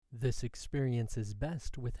This experience is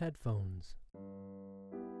best with headphones.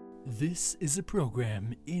 This is a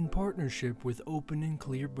program in partnership with Open and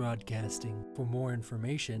Clear Broadcasting. For more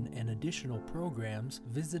information and additional programs,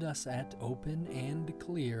 visit us at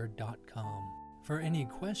openandclear.com. For any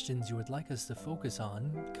questions you would like us to focus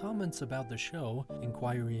on, comments about the show,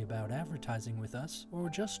 inquiry about advertising with us, or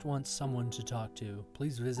just want someone to talk to,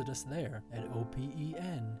 please visit us there at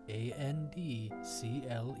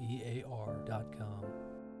openandclear.com.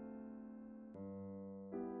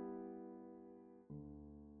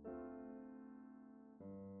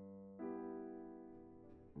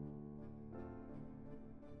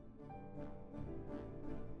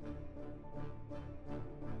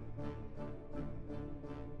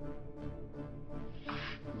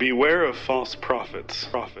 Beware of false prophets,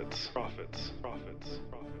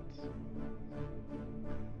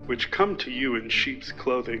 which come to you in sheep's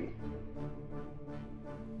clothing.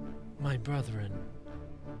 My brethren,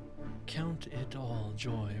 count it all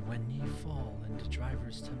joy when ye fall into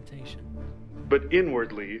divers temptation. But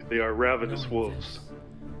inwardly they are ravenous Knowing wolves.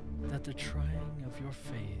 this, that the trying of your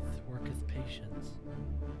faith worketh patience.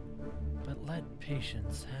 But let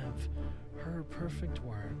patience have her perfect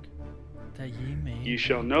work, that ye may Ye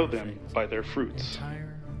shall be know them perfect, by their fruits.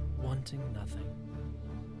 entire, wanting nothing.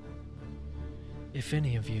 If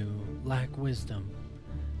any of you lack wisdom,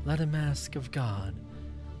 let him ask of God,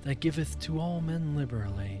 that giveth to all men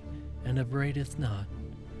liberally, and upbraideth not,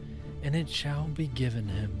 and it shall be given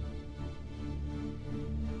him.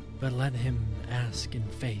 But let him ask in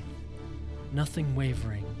faith, nothing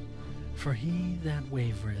wavering, for he that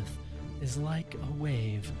wavereth is like a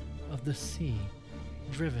wave of the sea,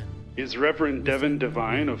 driven. Is Reverend Devin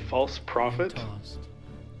Divine a false and prophet? tossed.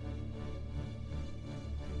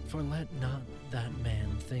 For let not that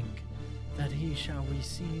man think that he shall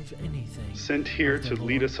receive anything Sent here of the to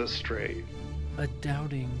lead Lord. us astray. A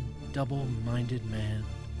doubting, double-minded man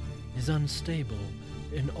is unstable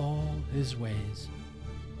in all his ways.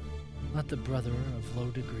 Let the brother of low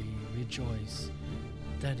degree rejoice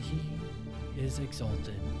that he is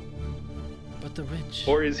exalted, but the rich...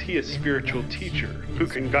 Or is he a in spiritual that teacher he who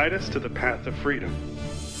is can made guide us to the path of freedom? He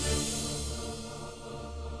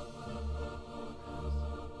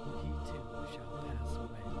too shall pass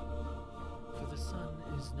away. For the sun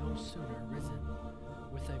is no sooner risen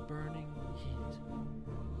with a burning heat,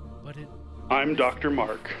 but it I'm Dr.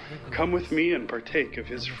 Mark. Come with me and partake of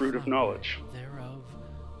his fruit of knowledge, thereof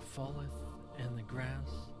falleth, and the grass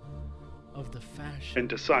of the fashion and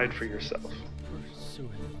decide for yourself.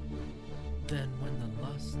 pursueth. Then when the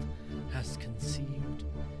lust has conceived,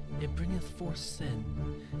 it bringeth forth sin,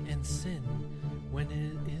 and sin, when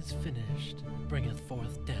it is finished, bringeth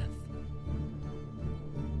forth death.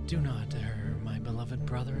 Do not err, my beloved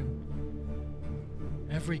brethren.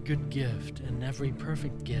 Every good gift and every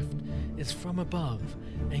perfect gift is from above,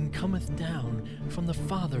 and cometh down from the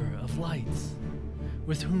Father of lights,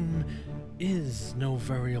 with whom is no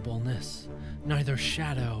variableness, neither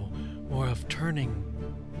shadow or of turning.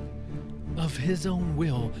 Of his own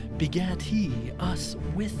will begat he us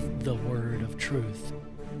with the word of truth,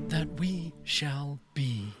 that we shall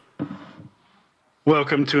be.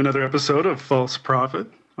 Welcome to another episode of False Prophet.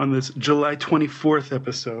 On this July 24th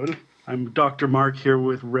episode, I'm Dr. Mark here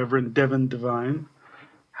with Reverend Devin Divine.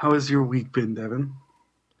 How has your week been, Devin?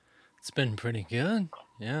 It's been pretty good.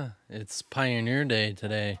 Yeah, it's Pioneer Day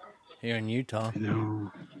today here in Utah. You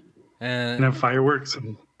know, And and have fireworks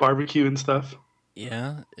and barbecue and stuff.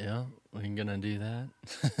 yeah, we're gonna do that.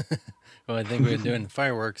 Well, I think we're doing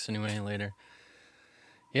fireworks anyway later.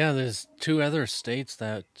 Yeah, there's two other states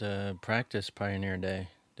that practice Pioneer Day.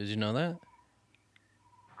 Did you know that?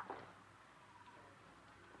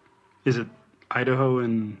 Is it Idaho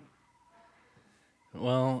and...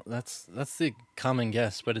 Well, that's the common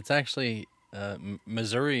guess, but it's actually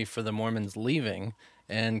Missouri for the Mormons leaving,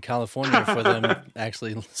 and California for them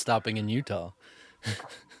actually stopping in Utah.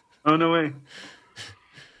 Oh, no way.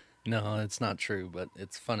 No, it's not true, but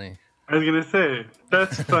it's funny. I was going to say,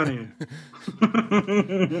 that's funny.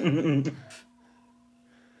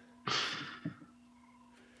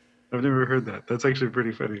 I've never heard that. That's actually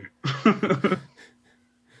pretty funny.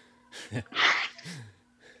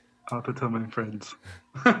 I'll have to tell my friends.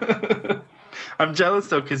 I'm jealous,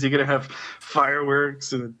 though, because you're going to have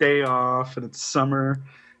fireworks and a day off, and it's summer.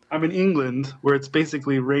 I'm in England, where it's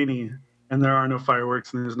basically rainy, and there are no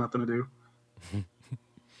fireworks, and there's nothing to do.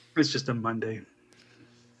 It's just a Monday.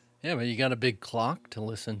 Yeah, but you got a big clock to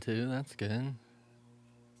listen to. That's good.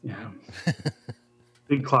 Yeah.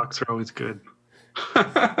 Big clocks are always good.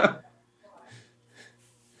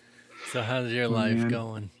 So how's your life man.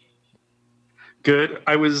 going? Good.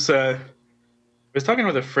 I was was talking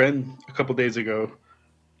with a friend a couple days ago,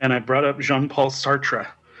 and I brought up Jean-Paul Sartre,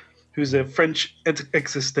 who's a French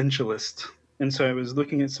existentialist. And so I was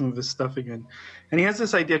looking at some of his stuff again. And he has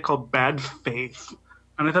this idea called bad faith.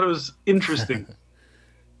 And I thought it was interesting.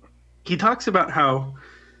 He talks about how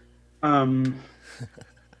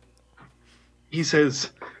he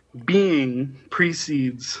says being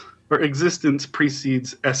precedes, or existence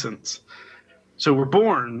precedes essence. So we're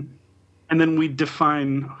born, and then we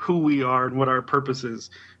define who we are and what our purpose is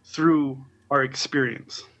through our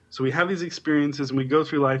experience. So we have these experiences and we go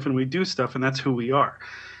through life and we do stuff, and that's who we are.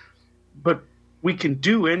 But we can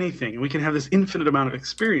do anything, and we can have this infinite amount of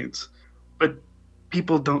experience, but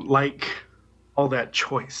people don't like all that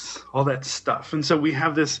choice, all that stuff. And so we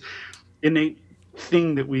have this innate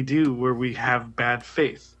thing that we do where we have bad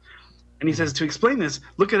faith. And he says, to explain this,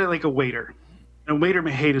 look at it like a waiter. And a waiter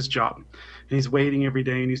may hate his job. And he's waiting every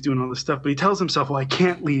day and he's doing all this stuff. But he tells himself, well, I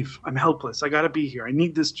can't leave. I'm helpless. I got to be here. I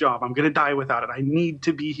need this job. I'm going to die without it. I need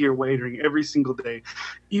to be here waitering every single day,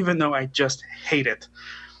 even though I just hate it.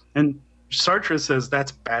 And Sartre says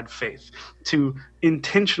that's bad faith. To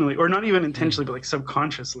intentionally, or not even intentionally, but like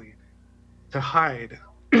subconsciously, to hide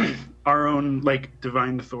our own like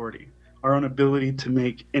divine authority, our own ability to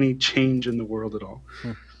make any change in the world at all.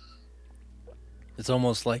 It's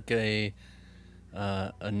almost like a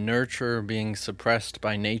nurture being suppressed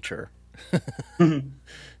by nature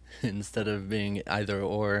instead of being either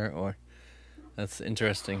or. That's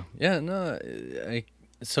interesting. Yeah, no.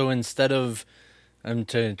 So instead of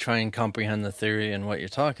to try and comprehend the theory and what you're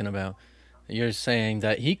talking about, you're saying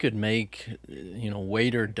that he could make,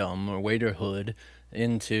 waiterdom or waiterhood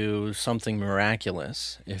into something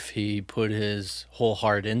miraculous if he put his whole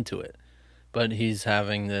heart into it. But he's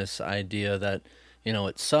having this idea that,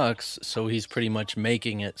 it sucks, so he's pretty much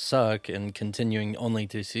making it suck and continuing only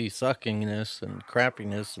to see suckiness and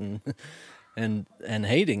crappiness and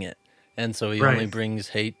hating it. And so he only brings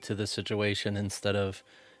hate to the situation instead of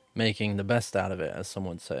making the best out of it, as some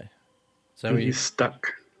would say. So he's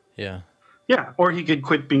stuck. Yeah. Yeah, or he could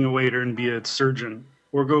quit being a waiter and be a surgeon,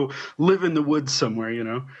 or go live in the woods somewhere,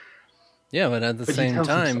 Yeah, but at the same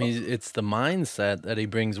time, it's the mindset that he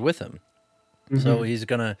brings with him. Mm-hmm. So he's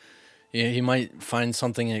gonna, he might find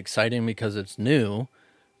something exciting because it's new,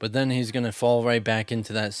 but then he's gonna fall right back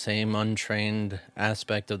into that same untrained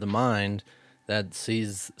aspect of the mind that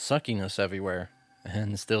sees suckiness everywhere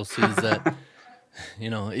and still sees that,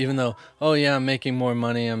 even though, oh yeah, I'm making more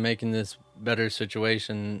money, I'm making this better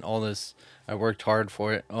situation, all this, I worked hard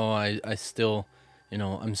for it. Oh, I still,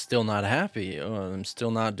 I'm still not happy. Oh, I'm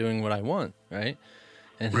still not doing what I want, right?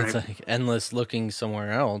 And it's like endless looking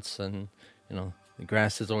somewhere else, and the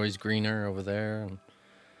grass is always greener over there. And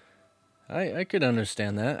I could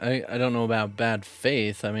understand that. I don't know about bad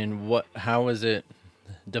faith. I mean, how is it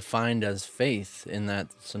defined as faith in that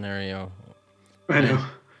scenario? I know.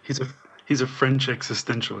 He's a French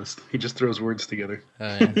existentialist. He just throws words together.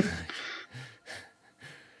 Yeah.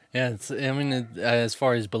 Yeah, as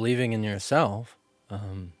far as believing in yourself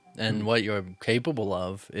and what you're capable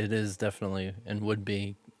of, it is definitely and would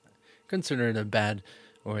be considered a bad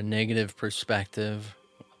or a negative perspective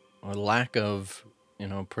or lack of,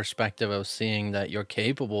 perspective of seeing that you're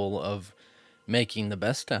capable of making the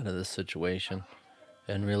best out of the situation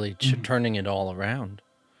and really turning it all around.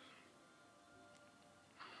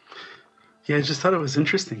 Yeah, I just thought it was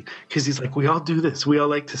interesting because he's like, we all do this. We all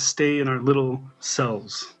like to stay in our little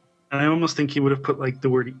selves. And I almost think he would have put like the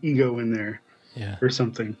word ego in there or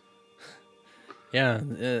something. Yeah,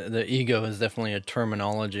 the ego is definitely a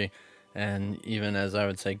terminology. And even as I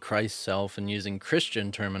would say Christ's self and using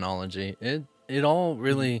Christian terminology, it all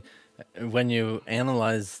really, when you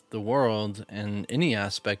analyze the world and any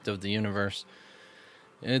aspect of the universe,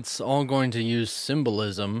 it's all going to use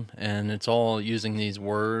symbolism, and it's all using these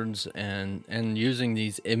words and using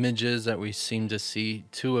these images that we seem to see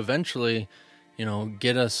to eventually,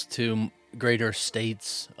 get us to greater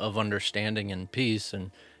states of understanding and peace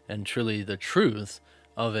and truly the truth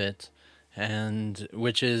of it, and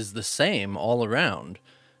which is the same all around.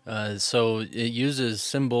 So it uses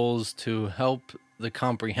symbols to help the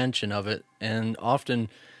comprehension of it, and often,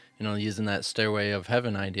 using that stairway of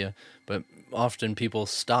heaven idea, but often people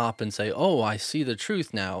stop and say, oh, I see the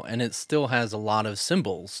truth now, and it still has a lot of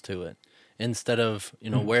symbols to it, instead of,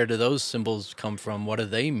 where do those symbols come from, what do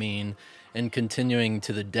they mean, and continuing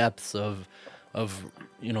to the depths of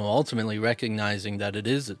ultimately recognizing that it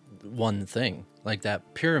is one thing, like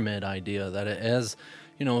that pyramid idea, that it has,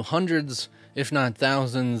 hundreds, if not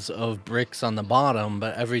thousands of bricks on the bottom,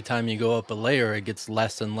 but every time you go up a layer, it gets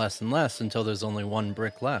less and less and less until there's only one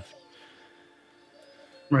brick left.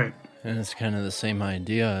 Right. And it's kind of the same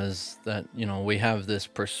idea as that, we have this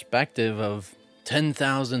perspective of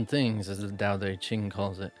 10,000 things, as the Tao Te Ching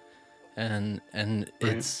calls it. And Right.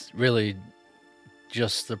 it's really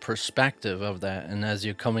just the perspective of that. And as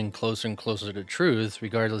you're coming closer and closer to truth,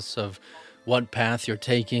 regardless of what path you're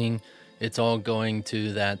taking, it's all going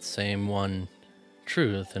to that same one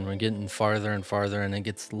truth. And we're getting farther and farther, and it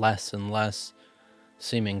gets less and less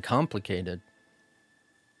seeming complicated.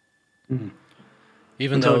 Even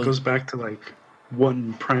Until though it goes back to like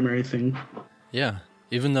one primary thing. Yeah,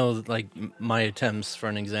 even though like my attempts, for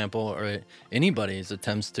an example, or anybody's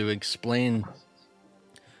attempts to explain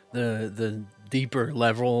the deeper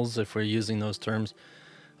levels, if we're using those terms,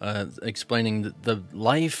 explaining the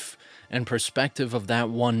life and perspective of that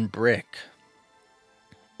one brick.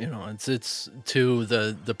 It's to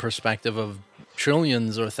the perspective of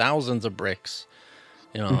trillions or thousands of bricks.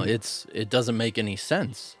 It doesn't make any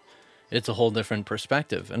sense. It's a whole different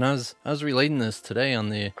perspective. And I was relating this today on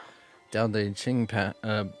the Tao Te Ching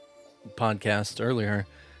podcast earlier,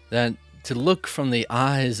 that to look from the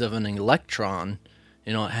eyes of an electron,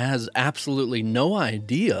 it has absolutely no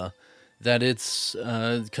idea that it's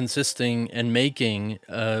consisting and making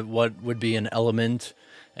what would be an element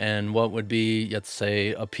and what would be, let's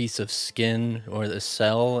say, a piece of skin or the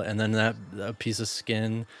cell, and then that a piece of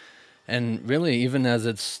skin. And really, even as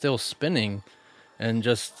it's still spinning, and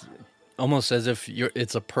just almost as if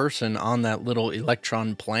it's a person on that little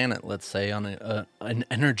electron planet, let's say, on an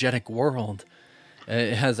energetic world.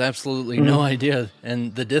 It has absolutely no idea.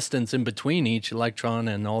 And the distance in between each electron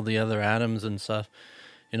and all the other atoms and stuff,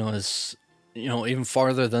 is, even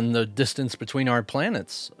farther than the distance between our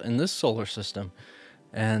planets in this solar system.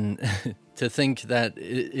 And to think that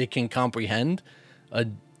it can comprehend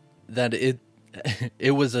that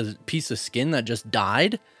it was a piece of skin that just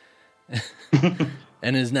died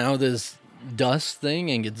and is now this dust thing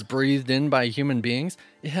and gets breathed in by human beings.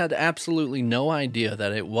 It had absolutely no idea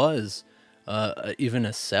that it was even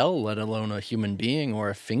a cell, let alone a human being or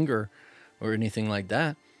a finger or anything like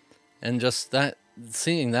that. And just that,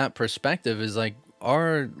 seeing that perspective is like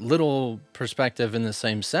our little perspective in the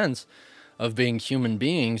same sense of being human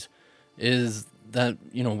beings, is that,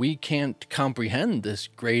 we can't comprehend this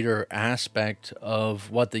greater aspect of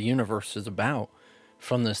what the universe is about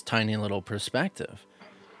from this tiny little perspective.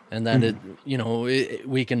 And that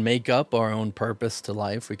we can make up our own purpose to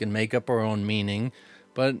life. We can make up our own meaning,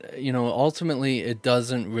 but ultimately it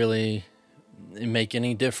doesn't really make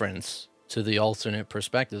any difference to the alternate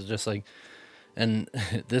perspectives. Just like, and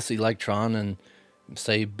this electron and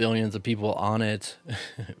say billions of people on it,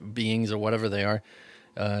 beings or whatever they are,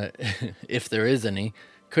 if there is any,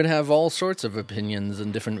 could have all sorts of opinions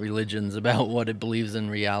and different religions about what it believes in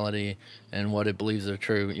reality and what it believes are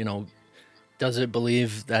true. Does it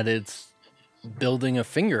believe that it's building a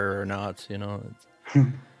finger or not?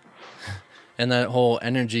 And that whole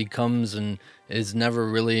energy comes and is never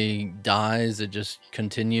really dies. It just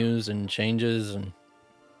continues and changes and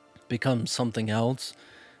becomes something else.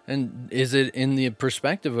 And is it in the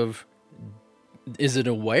perspective of, is it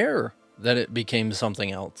aware that it became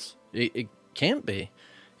something else? It can't be.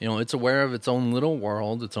 It's aware of its own little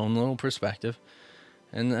world, its own little perspective.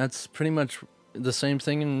 And that's pretty much the same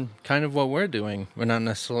thing in kind of what we're doing. We're not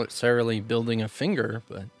necessarily building a finger,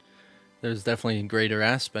 but there's definitely greater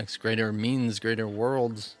aspects, greater means, greater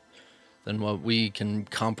worlds than what we can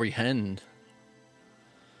comprehend.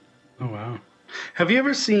 Oh, wow. Have you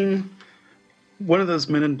ever seen one of those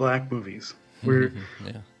Men in Black movies where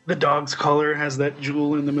the dog's collar has that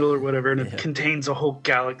jewel in the middle or whatever, and it contains a whole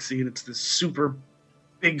galaxy, and it's this super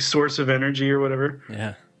big source of energy or whatever?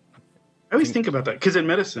 Yeah. I always think about that because in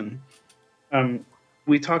medicine,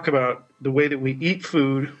 we talk about the way that we eat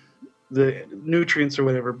food, the nutrients or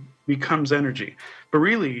whatever becomes energy. But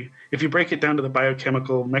really, if you break it down to the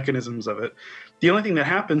biochemical mechanisms of it, the only thing that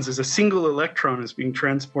happens is a single electron is being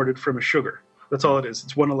transported from a sugar. That's all it is.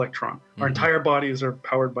 It's one electron. Our entire bodies are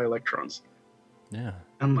powered by electrons. Yeah.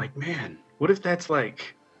 I'm like, man, what if that's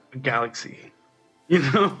like a galaxy?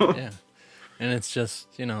 Yeah. And it's just,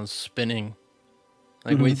 spinning.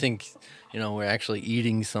 Like we think, we're actually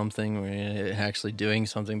eating something, we're actually doing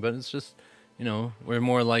something, but it's just, we're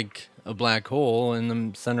more like a black hole in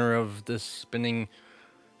the center of this spinning,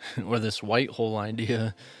 or this white hole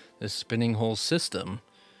idea, this spinning hole system.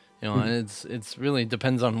 And it's really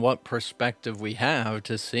depends on what perspective we have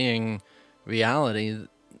to seeing reality,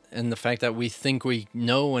 and the fact that we think we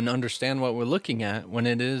know and understand what we're looking at, when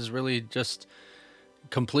it is really just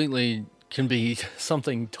completely can be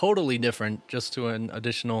something totally different, just to an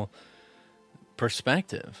additional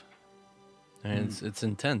perspective. And it's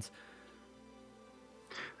intense.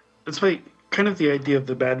 That's why kind of the idea of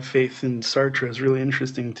the bad faith in Sartre is really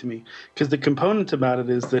interesting to me, because the component about it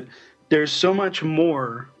is that there's so much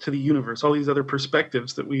more to the universe, all these other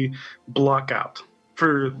perspectives that we block out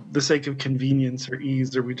for the sake of convenience or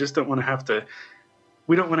ease, or we just don't want to have to.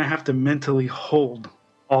 We don't want to have to mentally hold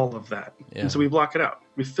all of that, and so we block it out.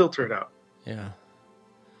 We filter it out. Yeah.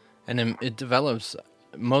 And it develops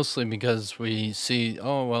mostly because we see,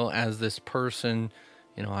 oh, well, as this person,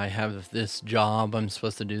 I have this job, I'm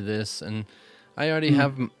supposed to do this, and I already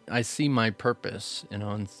I see my purpose,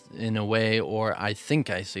 in a way, or I think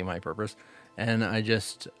I see my purpose, and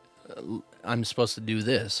I'm supposed to do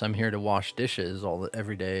this. I'm here to wash dishes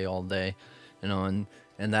every day, all day, and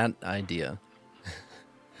that idea.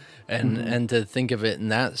 And to think of it in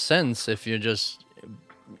that sense, if you're just,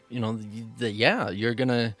 you're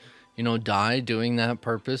gonna, die doing that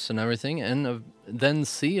purpose and everything, and then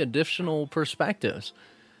see additional perspectives,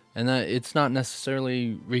 and that it's not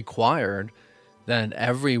necessarily required that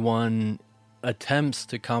everyone attempts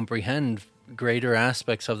to comprehend greater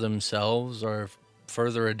aspects of themselves or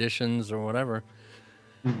further additions or whatever.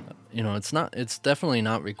 It's definitely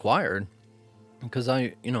not required, because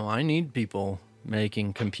I need people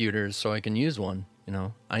making computers so I can use one.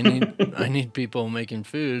 I need people making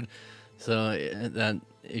food so that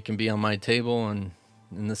it can be on my table, and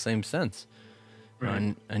in the same sense.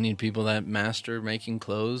 Right. I need people that master making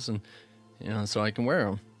clothes, and so I can wear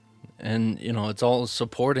them. And it's all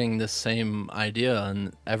supporting the same idea,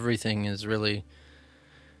 and everything is really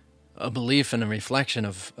a belief and a reflection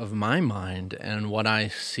of my mind and what I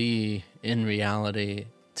see in reality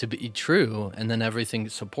to be true, and then everything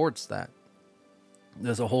supports that.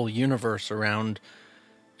 There's a whole universe around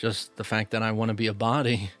just the fact that I want to be a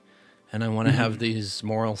body, and I want to have these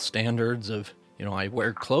moral standards of, I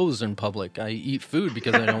wear clothes in public, I eat food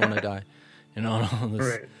because I don't want to die, all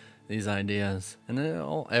these ideas, and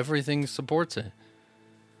everything supports it.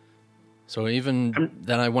 So even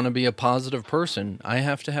that I want to be a positive person, I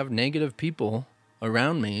have to have negative people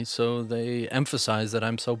around me so they emphasize that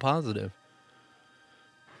I'm so positive.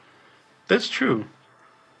 That's true.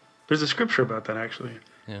 There's a scripture about that, actually.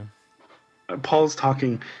 Yeah. Paul's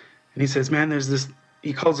talking, and he says, man, there's this,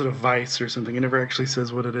 he calls it a vice or something. He never actually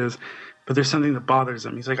says what it is, but there's something that bothers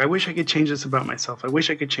him. He's like, I wish I could change this about myself. I wish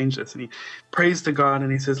I could change this. And he prays to God,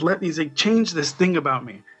 and he says, change this thing about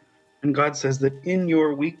me. And God says that in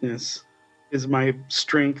your weakness is my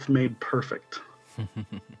strength made perfect.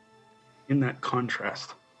 In that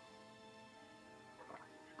contrast.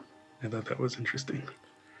 I thought that was interesting.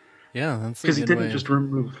 Yeah, that's because he didn't just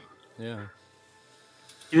remove. Yeah.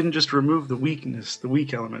 He didn't just remove the weakness, the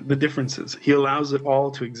weak element, the differences. He allows it all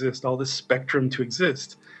to exist, all this spectrum to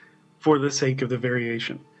exist for the sake of the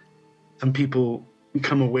variation. Some people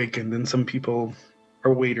become awakened, and some people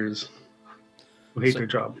are waiters who hate their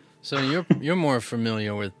job. So you're more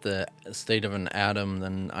familiar with the state of an atom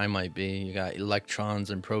than I might be. You got electrons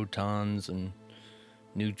and protons and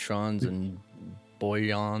neutrons and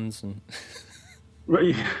boyons and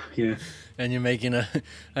right, yeah. And you're making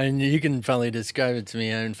and you can probably describe it to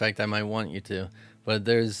me. In fact, I might want you to. But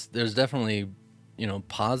there's definitely,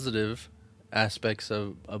 positive aspects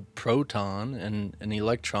of a proton and an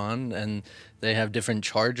electron, and they have different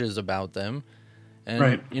charges about them. And,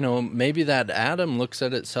 right. Maybe that atom looks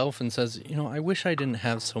at itself and says, I wish I didn't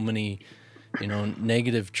have so many,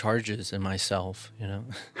 negative charges in myself, And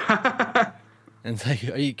it's like,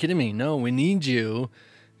 are you kidding me? No, we need you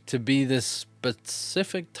to be this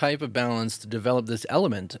specific type of balance to develop this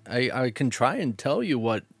element. I can try and tell you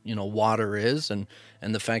what, water is and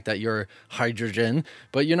the fact that you're hydrogen,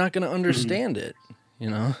 but you're not going to understand it,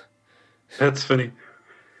 That's funny.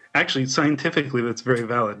 Actually, scientifically, that's very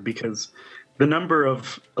valid, because the number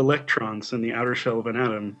of electrons in the outer shell of an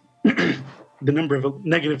atom, the number of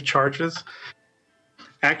negative charges,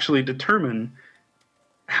 actually determine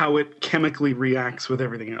how it chemically reacts with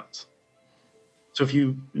everything else. So if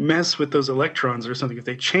you mess with those electrons or something, if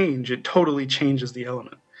they change, it totally changes the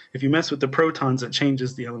element. If you mess with the protons, it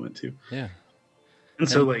changes the element too. Yeah. And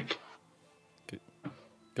so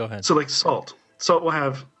go ahead. So like salt. Salt will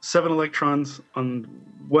have 7 electrons on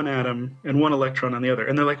one atom and 1 electron on the other.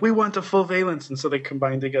 And they're like, we want a full valence. And so they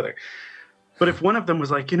combine together. But if one of them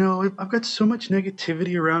was like, I've got so much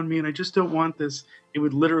negativity around me and I just don't want this, it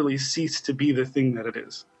would literally cease to be the thing that it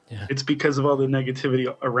is. Yeah. It's because of all the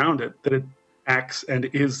negativity around it that it acts and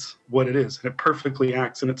is what it is. And it perfectly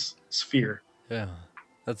acts in its sphere. Yeah,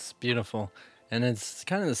 that's beautiful. And it's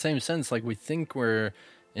kind of the same sense, like we think we're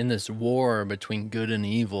in this war between good and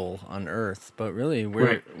evil on Earth, but really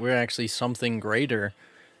we're actually something greater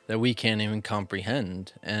that we can't even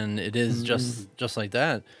comprehend. And it is just like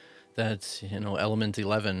that that, element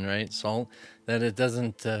 11, right? Salt, that it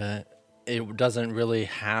doesn't really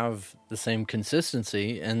have the same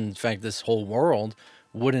consistency. And in fact, this whole world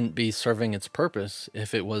wouldn't be serving its purpose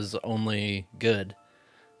if it was only good.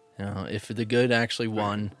 If the good actually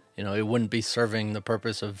won, it wouldn't be serving the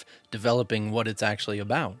purpose of developing what it's actually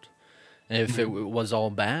about. If it was all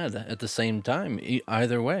bad at the same time,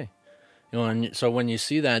 either way. And so when you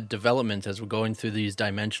see that development as we're going through these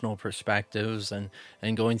dimensional perspectives and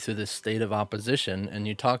going through this state of opposition, and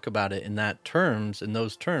you talk about it in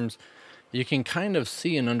those terms, you can kind of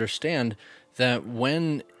see and understand that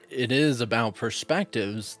when it is about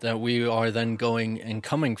perspectives, that we are then going and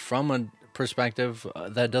coming from a perspective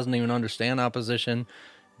that doesn't even understand opposition,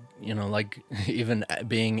 like even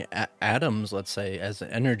being atoms, let's say, as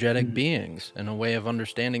energetic beings, and a way of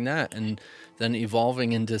understanding that, and then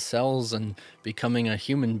evolving into cells and becoming a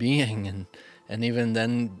human being, and even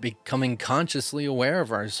then becoming consciously aware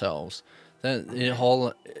of ourselves. That it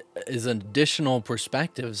all is additional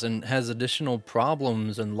perspectives and has additional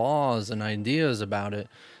problems and laws and ideas about it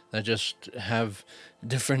that just have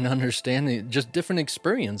different understanding, just different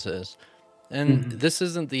experiences. And this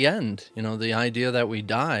isn't the end, the idea that we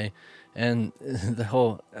die, and the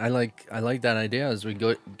whole, I like that idea as we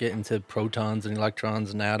get into protons and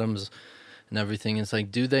electrons and atoms and everything. It's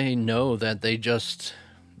like, do they know that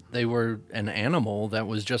they were an animal that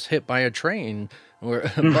was just hit by a train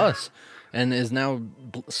or a bus and is now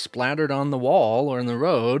splattered on the wall or in the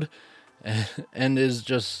road and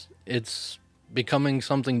it's becoming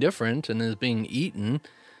something different and is being eaten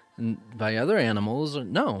by other animals?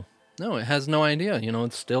 No, it has no idea.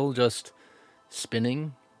 It's still just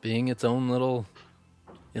spinning, being its own little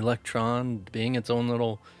electron, being its own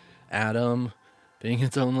little atom, being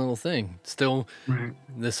its own little thing. Still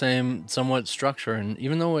the same somewhat structure. And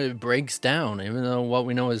even though it breaks down, even though what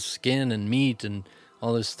we know is skin and meat and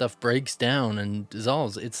all this stuff breaks down and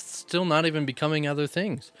dissolves, it's still not even becoming other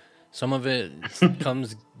things. Some of it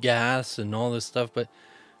becomes gas and all this stuff, but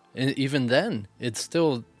even then, it's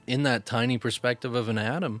still in that tiny perspective of an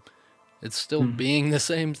atom. It's still being the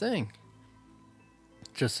same thing.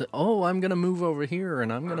 Just, I'm going to move over here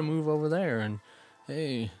and I'm going to move over there. And,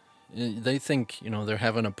 hey, they think, they're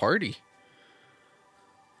having a party.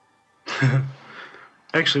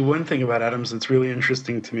 Actually, one thing about atoms that's really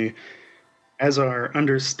interesting to me, as our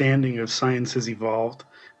understanding of science has evolved,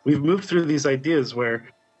 we've moved through these ideas where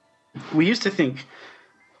we used to think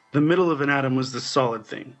the middle of an atom was the solid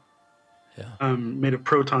thing, made of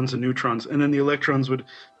protons and neutrons, and then the electrons would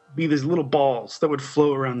be these little balls that would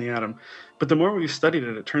flow around the atom. But the more we've studied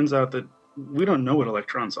it, it turns out that we don't know what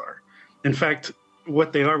electrons are. In fact,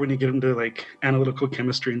 what they are, when you get into like analytical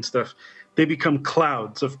chemistry and stuff, they become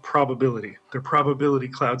clouds of probability. They're probability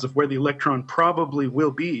clouds of where the electron probably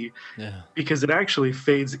will be, because it actually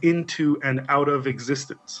fades into and out of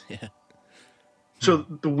existence. So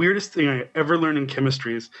the weirdest thing I ever learned in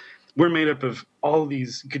chemistry is we're made up of all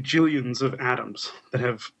these gajillions of atoms that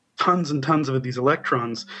have tons and tons of these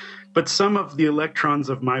electrons, but some of the electrons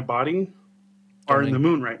of my body are in the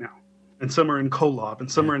moon right now, and some are in Kolob,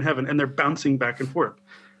 and some are in heaven, and they're bouncing back and forth.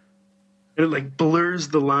 And it like blurs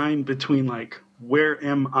the line between like, where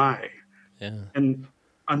am I? And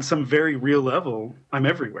on some very real level, I'm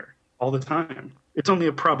everywhere all the time. It's only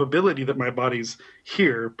a probability that my body's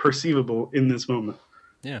here, perceivable in this moment.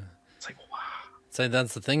 It's like, wow. So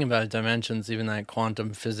that's the thing about dimensions, even that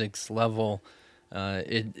quantum physics level.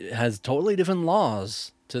 It has totally different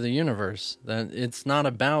laws to the universe. That it's not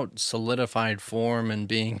about solidified form and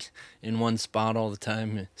being in one spot all the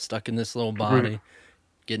time, stuck in this little body,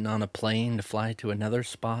 getting on a plane to fly to another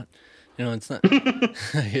spot. It's not.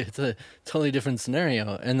 It's a totally different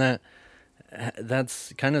scenario, and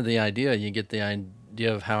that's kind of the idea. You get the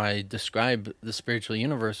idea of how I describe the spiritual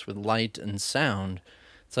universe with light and sound.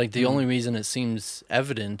 It's like the only reason it seems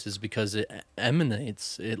evident is because it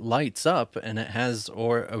emanates, it lights up, and it has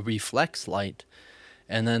or reflects light.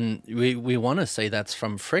 And then we want to say that's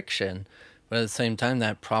from friction, but at the same time,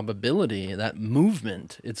 that probability, that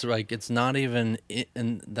movement, it's like it's not even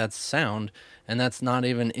in that's sound, and that's not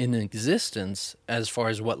even in existence as far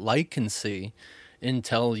as what light can see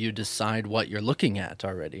until you decide what you're looking at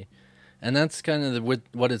already. And that's kind of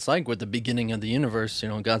what it's like with the beginning of the universe.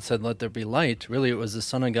 God said, let there be light. Really, it was the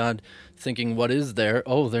Son of God thinking, what is there?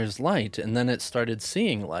 Oh, there's light. And then it started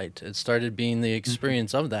seeing light. It started being the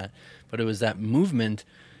experience of that. But it was that movement.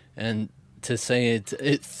 And to say it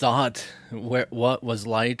thought what was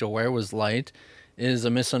light or where was light is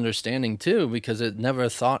a misunderstanding too, because it never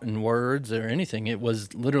thought in words or anything. It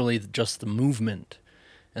was literally just the movement.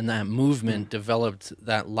 And that movement developed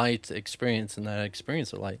that light experience and that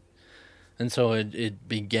experience of light. And so it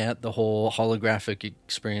begat the whole holographic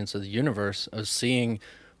experience of the universe, of seeing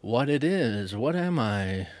what it is, what am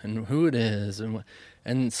I, and who it is.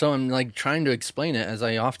 And so I'm like trying to explain it, as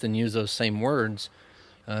I often use those same words.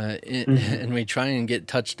 And we try and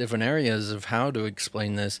touch different areas of how to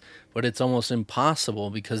explain this, but it's almost impossible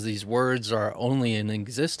because these words are only in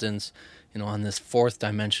existence, on this fourth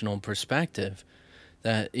dimensional perspective.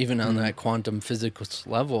 That even on that quantum physics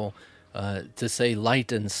level, to say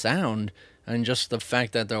light and sound, and just the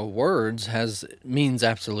fact that they're words means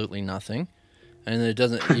absolutely nothing, and it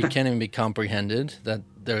doesn't. You can't even be comprehended that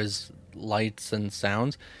there's lights and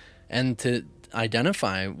sounds, and to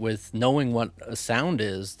identify with knowing what a sound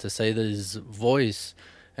is, to say there's voice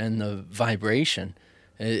and the vibration,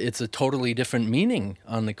 it's a totally different meaning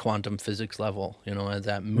on the quantum physics level. As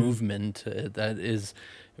that movement that is,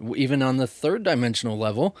 even on the third dimensional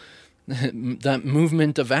level, that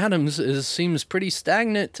movement of atoms seems pretty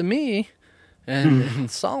stagnant to me,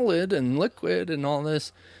 and solid and liquid and all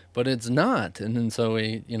this, but it's not. And so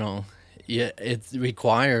it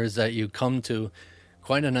requires that you come to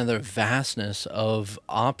quite another vastness of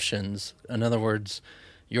options. In other words,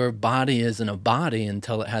 your body isn't a body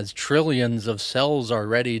until it has trillions of cells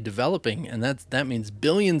already developing, and that means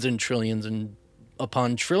billions and trillions and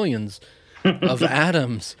upon trillions of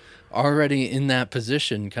atoms already in that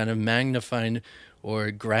position, kind of magnified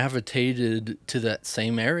or gravitated to that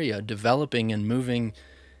same area, developing and moving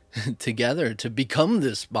together to become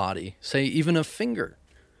this body, say even a finger.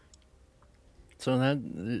 So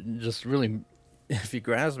that just really, if you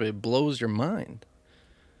grasp it, it blows your mind.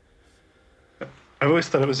 I always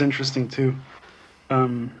thought it was interesting too.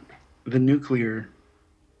 The nuclear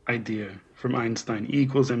idea from Einstein, E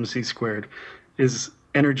equals mc squared, is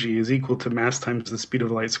energy is equal to mass times the speed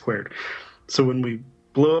of light squared. So when we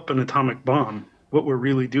blow up an atomic bomb, what we're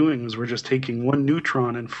really doing is we're just taking one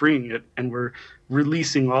neutron and freeing it, and we're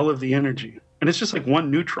releasing all of the energy. And it's just like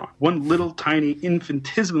one neutron, one little tiny,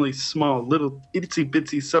 infinitesimally small, little itsy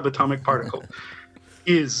bitsy subatomic particle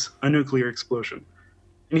is a nuclear explosion.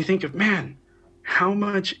 And you think of, man, how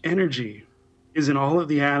much energy is in all of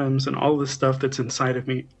the atoms and all of the stuff that's inside of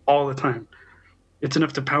me all the time. It's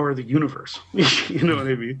enough to power the universe. You know what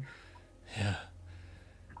I mean? Yeah.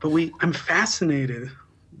 But I'm fascinated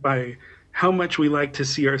by how much we like to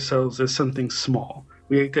see ourselves as something small.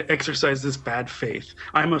 We like to exercise this bad faith.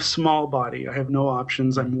 I'm a small body. I have no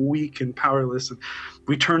options. I'm weak and powerless. And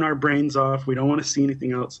we turn our brains off. We don't want to see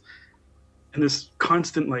anything else. And this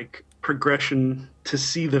constant progression to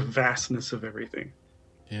see the vastness of everything.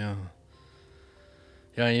 Yeah.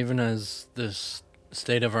 Yeah, even as this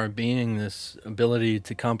state of our being, this ability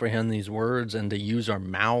to comprehend these words and to use our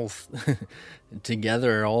mouth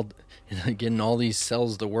together, all getting all these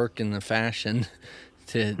cells to work in the fashion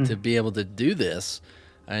to be able to do this.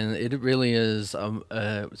 And it really is,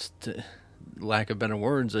 lack of better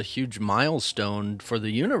words, a huge milestone for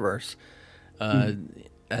the universe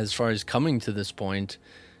as far as coming to this point,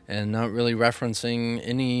 and not really referencing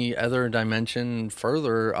any other dimension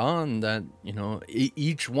further on that,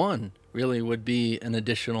 each one really would be an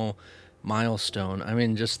additional milestone. I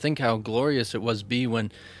mean, just think how glorious it was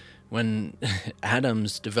when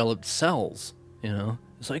atoms developed cells,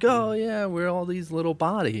 It's like, oh yeah, we're all these little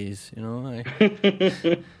bodies, look,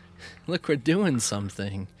 we're doing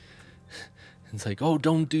something. It's like, oh,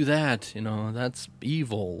 don't do that, that's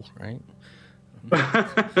evil, right?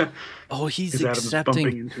 Oh, he's accepting.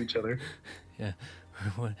 Bumping into each other. Yeah.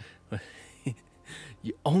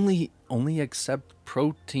 You only accept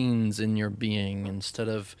proteins in your being instead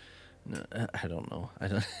of, I don't know. I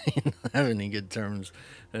don't have any good terms.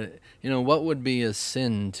 What would be a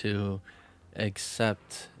sin to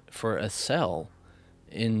accept for a cell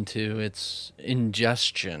into its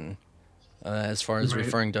ingestion, as far as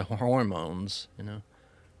referring to hormones?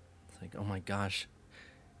 It's like, oh my gosh,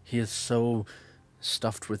 he is so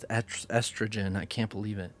stuffed with estrogen. I can't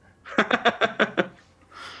believe it.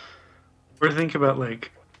 Or think about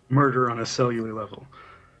murder on a cellular level.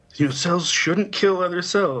 Cells shouldn't kill other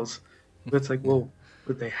cells. But it's like, well,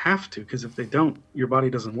 but they have to, because if they don't, your body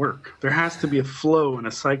doesn't work. There has to be a flow and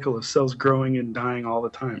a cycle of cells growing and dying all the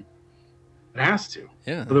time. It has to.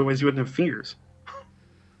 Yeah. Otherwise you wouldn't have fingers.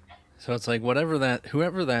 So it's like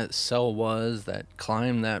whoever that cell was that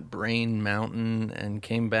climbed that brain mountain and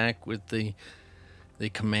came back with the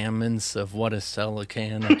commandments of what a cell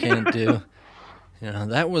can or can't do.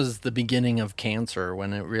 That was the beginning of cancer,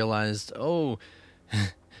 when it realized, oh,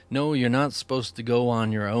 no, you're not supposed to go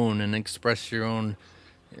on your own and express your own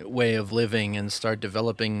way of living and start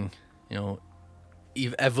developing,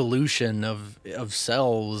 evolution of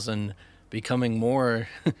cells and becoming more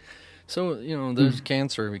So, there's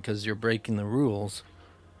cancer because you're breaking the rules,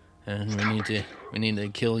 and we need to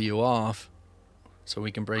kill you off so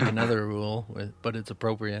we can break another rule, but it's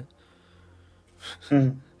appropriate.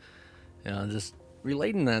 Just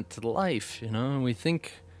relating that to life, we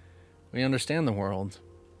think we understand the world.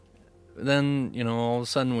 Then, all of a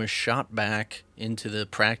sudden we're shot back into the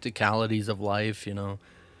practicalities of life,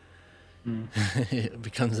 It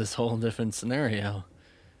becomes this whole different scenario.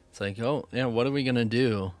 It's like, oh, yeah, what are we going to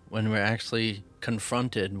do when we're actually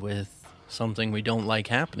confronted with something we don't like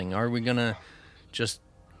happening? Are we going to just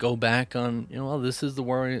go back on, well, this is the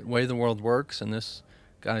way the world works, and this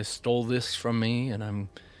guy stole this from me, and I'm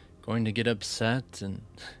going to get upset, and,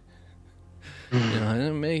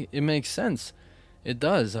 it makes sense. It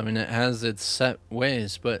does. I mean, it has its set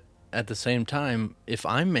ways, but at the same time, if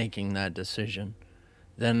I'm making that decision,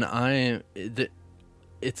 then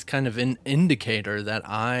it's kind of an indicator that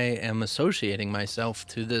I am associating myself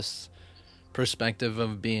to this perspective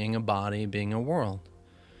of being a body, being a world,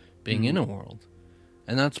 being in a world.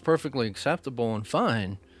 And that's perfectly acceptable and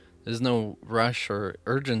fine. There's no rush or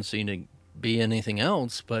urgency to be anything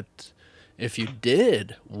else, but if you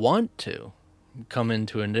did want to come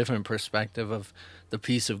into a different perspective of the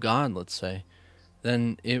peace of God, let's say,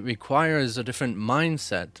 then it requires a different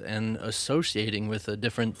mindset and associating with a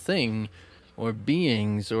different thing or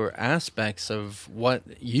beings or aspects of what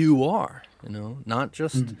you are, not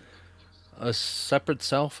just a separate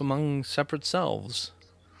self among separate selves.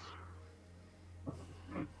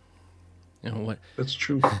 What? That's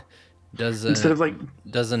true. Does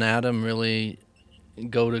an atom really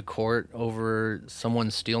go to court over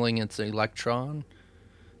someone stealing its electron?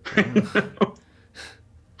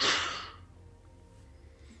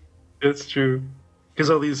 It's true.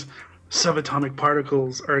 Because all these subatomic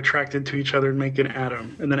particles are attracted to each other and make an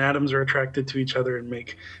atom. And then atoms are attracted to each other and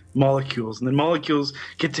make molecules. And then molecules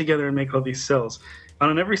get together and make all these cells.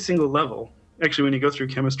 On every single level, actually, when you go through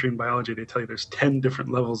chemistry and biology, they tell you there's 10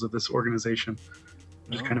 different levels of this organization,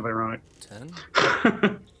 which is kind of ironic.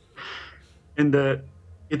 10? And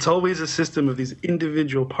it's always a system of these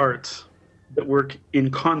individual parts that work in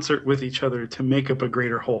concert with each other to make up a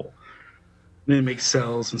greater whole. And they make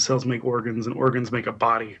cells, and cells make organs, and organs make a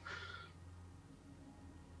body.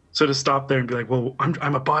 So to stop there and be like, well,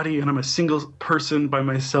 I'm a body, and I'm a single person by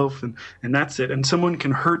myself, and that's it. And someone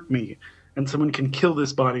can hurt me, and someone can kill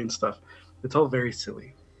this body and stuff. It's all very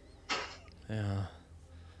silly. Yeah.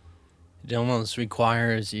 It almost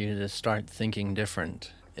requires you to start thinking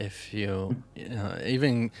different. If you,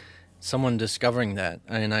 even someone discovering that,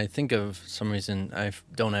 and I think of some reason, I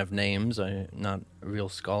don't have names, I'm not a real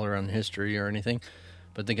scholar on history or anything,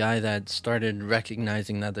 but the guy that started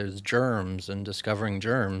recognizing that there's germs and discovering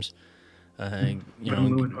germs, Van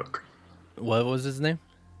Leeuwenhoek. What was his name?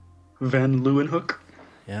 Van Leeuwenhoek.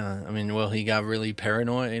 Yeah, I mean, well, he got really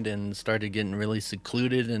paranoid and started getting really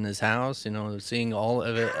secluded in his house, seeing all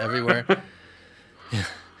of it everywhere. Yeah.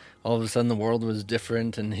 All of a sudden the world was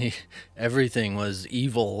different, and everything was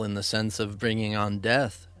evil in the sense of bringing on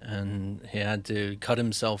death, and he had to cut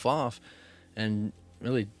himself off, and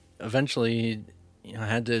really eventually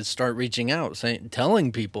had to start reaching out,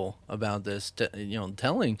 telling people about this,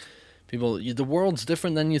 telling people the world's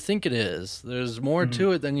different than you think it is. There's more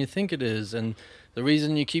to it than you think it is, and the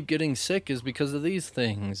reason you keep getting sick is because of these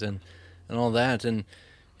things and all that. And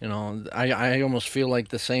I almost feel like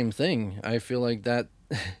the same thing. I feel like that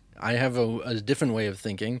I have a different way of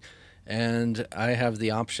thinking, and I have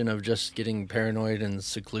the option of just getting paranoid and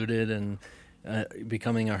secluded and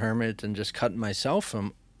becoming a hermit and just cutting myself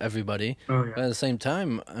from everybody. Oh, yeah. But at the same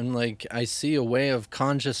time, I'm like, I see a way of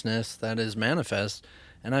consciousness that is manifest,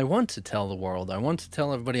 and I want to tell the world. I want to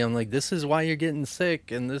tell everybody, I'm like, this is why you're getting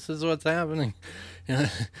sick, and this is what's happening.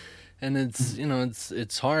 And it's,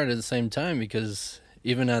 it's hard at the same time, because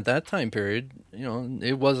even at that time period,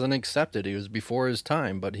 it wasn't accepted. He was before his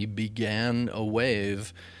time, but he began a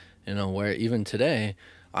wave, where even today,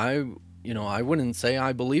 I wouldn't say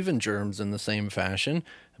I believe in germs in the same fashion,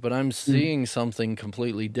 but I'm seeing something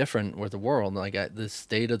completely different with the world. Like, the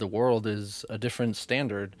state of the world is a different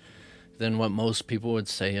standard than what most people would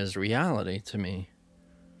say is reality to me.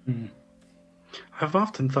 I've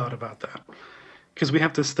often thought about that, because we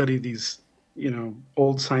have to study these,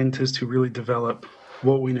 old scientists who really develop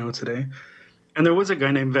what we know today. And there was a guy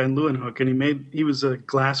named Van Leeuwenhoek, and he was a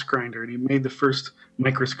glass grinder, and he made the first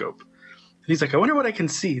microscope. And he's like, I wonder what I can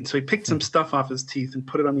see. And so he picked some stuff off his teeth and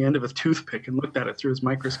put it on the end of a toothpick and looked at it through his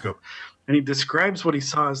microscope. And he describes what he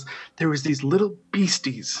saw as there was these little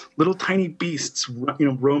beasties, little tiny beasts,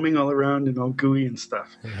 roaming all around and all gooey and stuff.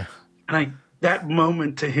 Yeah. And that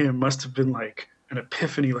moment to him must have been like an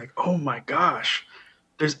epiphany, like, oh my gosh,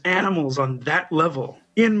 there's animals on that level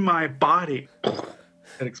in my body.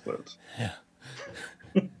 It explodes. Yeah.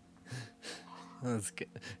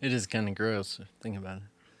 It is kind of gross. Think about it.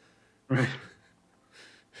 Right.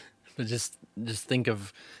 But just think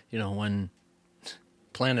of, when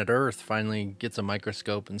planet Earth finally gets a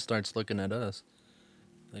microscope and starts looking at us.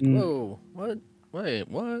 Like, whoa, what? Wait,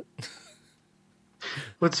 what?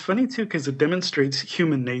 Well, it's funny, too, because it demonstrates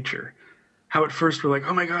human nature. How at first we're like,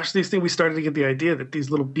 oh my gosh, these things, we started to get the idea that these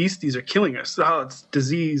little beasties are killing us. Oh, it's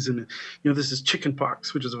disease, and this is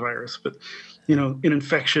chickenpox, which is a virus, but an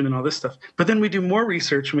infection and all this stuff. But then we do more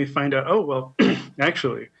research and we find out, oh well,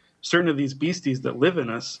 actually, certain of these beasties that live in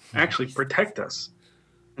us actually protect us,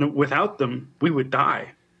 and without them, we would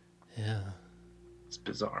die. Yeah, it's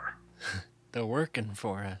bizarre. They're working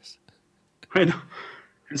for us. I know.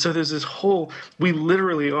 And so there's this whole, we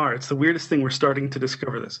literally are, it's the weirdest thing, we're starting to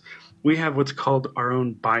discover this. We have what's called our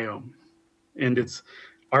own biome. And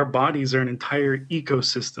our bodies are an entire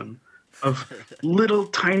ecosystem of little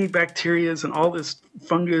tiny bacterias and all this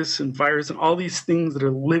fungus and virus and all these things that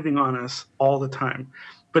are living on us all the time.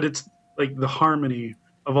 But it's like the harmony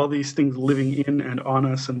of all these things living in and on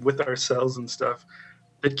us and with our cells and stuff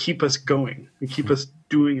that keep us going and keep us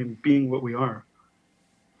doing and being what we are.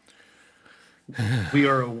 We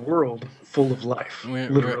are a world full of life,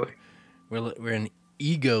 literally. We're an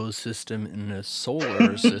ecosystem in a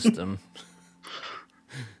solar system.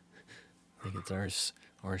 I think it's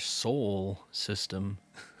our soul system.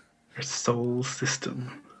 Our soul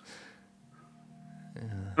system. Yeah.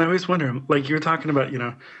 I always wonder, like you're talking about,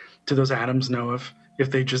 do those atoms know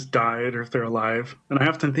if they just died or if they're alive? And I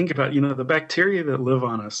often think about, the bacteria that live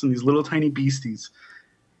on us and these little tiny beasties,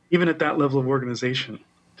 even at that level of organization.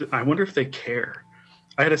 I wonder if they care.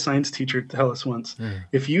 I had a science teacher tell us once,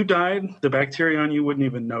 if you died, the bacteria on you wouldn't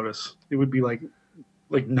even notice. It would be like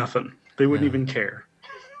nothing. They wouldn't even care.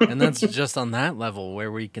 And that's just on that level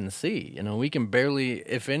where we can see. We can barely,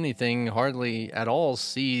 if anything, hardly at all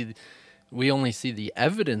see. We only see the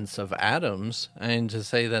evidence of atoms, and to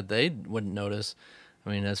say that they wouldn't notice, I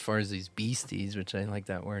mean, as far as these beasties, which I like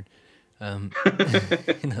that word,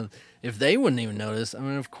 if they wouldn't even notice, I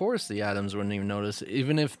mean, of course the atoms wouldn't even notice,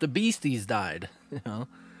 even if the beasties died.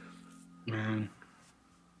 Man,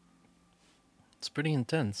 it's pretty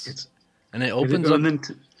intense, and it opens up.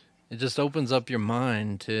 It just opens up your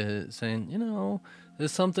mind to saying,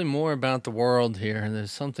 there's something more about the world here.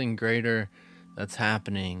 There's something greater that's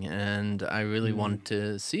happening, and I really want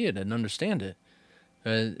to see it and understand it.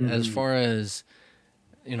 As far as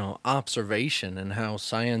observation and how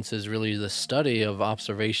science is really the study of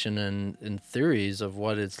observation and theories of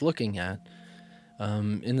what it's looking at,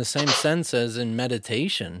 in the same sense as in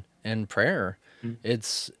meditation and prayer,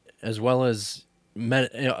 it's as well as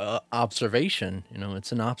observation.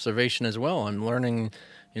 It's an observation as well. I'm learning,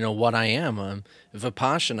 what I am.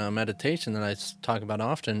 Vipassana meditation that I talk about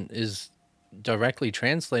often is directly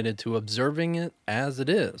translated to observing it as it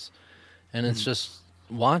is, and it's just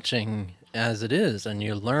watching as it is, and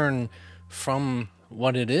you learn from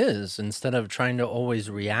what it is instead of trying to always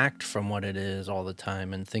react from what it is all the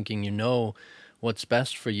time and thinking what's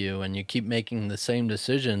best for you, and you keep making the same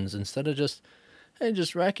decisions instead of just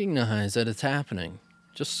recognize that it's happening.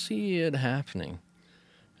 Just see it happening.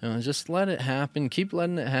 Just let it happen. Keep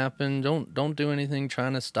letting it happen. Don't do anything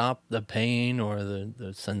trying to stop the pain or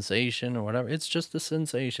the sensation or whatever. It's just a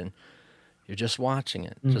sensation. You're just watching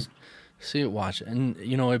it. Just see it, watch it. And,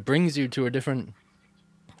 it brings you to a different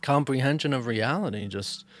comprehension of reality.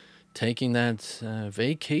 Just taking that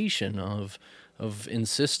vacation of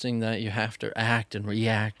insisting that you have to act and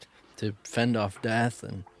react to fend off death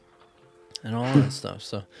and all that stuff.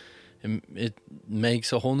 So it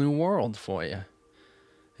makes a whole new world for you.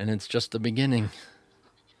 And it's just the beginning.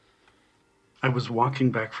 I was walking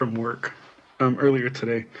back from work earlier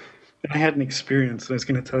today, and I had an experience that I was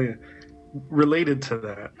going to tell you related to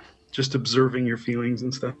that, just observing your feelings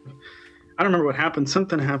and stuff. I don't remember what happened.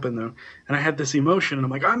 Something happened, though, and I had this emotion, and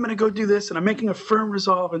I'm like, I'm going to go do this, and I'm making a firm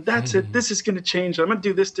resolve, and that's it. This is going to change. I'm going to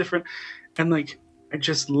do this different. And, I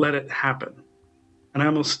just let it happen. And I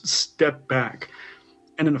almost stepped back.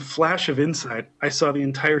 And in a flash of insight, I saw the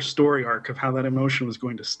entire story arc of how that emotion was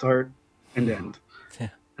going to start and end. Yeah.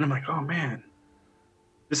 And I'm like, oh, man,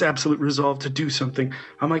 this absolute resolve to do something.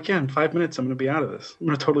 I'm like, yeah, in 5 minutes, I'm going to be out of this. I'm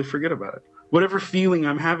going to totally forget about it. Whatever feeling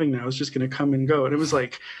I'm having now is just going to come and go. And it was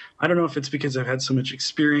like, I don't know if it's because I've had so much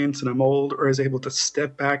experience and I'm old, or I was able to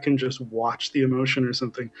step back and just watch the emotion or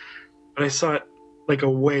something. But I saw it like a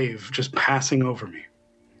wave just passing over me.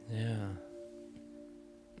 Yeah.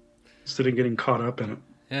 Instead of getting caught up in it.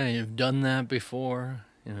 Yeah, you've done that before,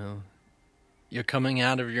 you're coming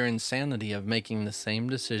out of your insanity of making the same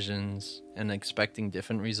decisions and expecting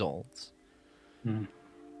different results.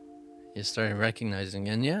 You start recognizing,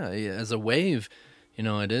 and yeah, as a wave,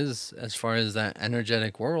 it is, as far as that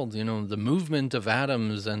energetic world, the movement of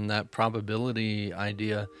atoms and that probability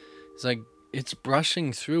idea is like, it's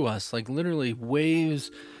brushing through us, like literally waves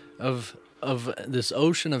of this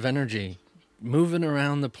ocean of energy moving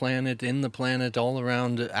around the planet, in the planet, all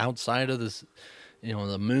around, outside of this,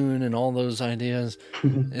 the moon and all those ideas.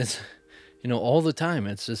 It's, all the time.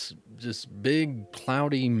 It's this big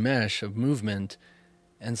cloudy mesh of movement.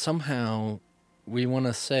 And somehow we want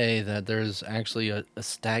to say that there's actually a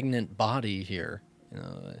stagnant body here.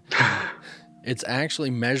 It's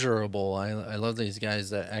actually measurable. I love these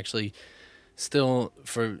guys that actually still,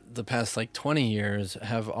 for the past like 20 years,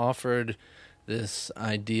 have offered this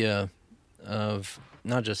idea of,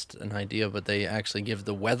 not just an idea, but they actually give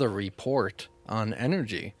the weather report on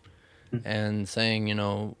energy and saying,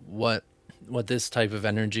 what this type of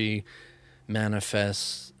energy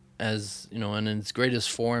manifests as, in its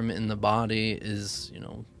greatest form in the body is,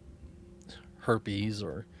 herpes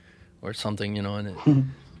or something, and it,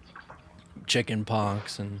 chicken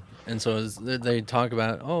pox. And so they talk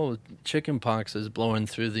about, chicken pox is blowing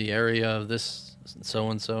through the area of this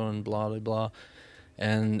so-and-so and blah, blah, blah.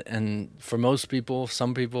 And for most people,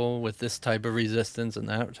 some people with this type of resistance and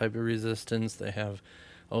that type of resistance, they have,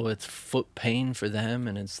 it's foot pain for them,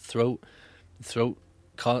 and it's throat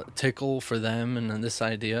tickle for them, and then this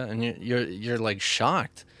idea, and you're like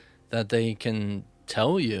shocked that they can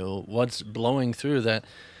tell you what's blowing through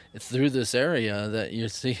this area that you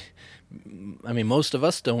see. I mean, most of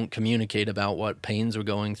us don't communicate about what pains we're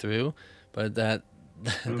going through, but that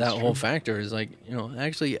whole factor is like,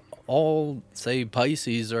 actually all, say,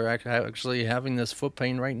 Pisces are actually having this foot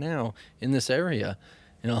pain right now in this area.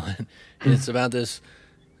 It's about this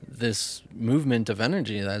movement of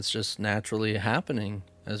energy that's just naturally happening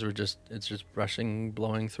as it's just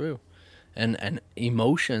blowing through. And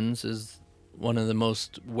emotions is one of the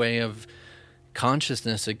most way of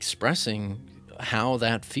consciousness expressing how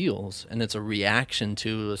that feels, and it's a reaction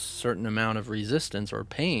to a certain amount of resistance or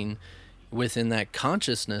pain within that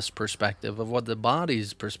consciousness perspective of what the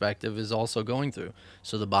body's perspective is also going through.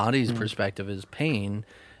 So the body's perspective is pain,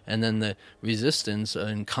 and then the resistance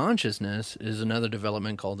in consciousness is another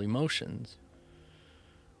development called emotions.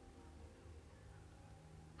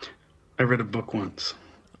 I read a book once,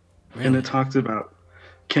 Really? and it talks about,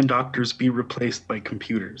 can doctors be replaced by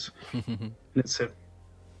computers? And it said,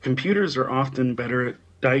 computers are often better at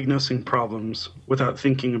diagnosing problems without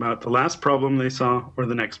thinking about the last problem they saw or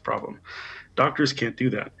the next problem. Doctors can't do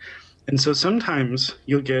that. And so sometimes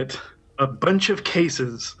you'll get a bunch of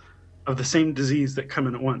cases of the same disease that come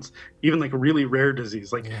in at once, even like a really rare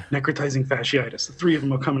disease, like necrotizing fasciitis. The three of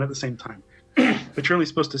them will come in at the same time. But you're only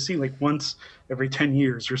supposed to see like once every 10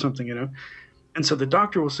 years or something, And so the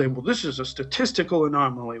doctor will say, well, this is a statistical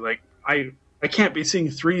anomaly. Like, I can't be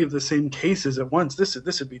seeing three of the same cases at once. This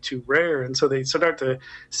would be too rare. And so they start to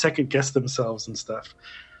second guess themselves and stuff.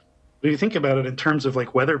 But if you think about it in terms of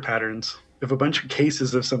like weather patterns, if a bunch of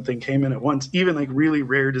cases of something came in at once, even like really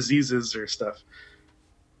rare diseases or stuff,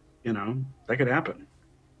 that could happen.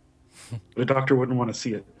 The doctor wouldn't want to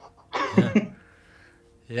see it.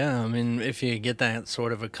 Yeah, I mean, if you get that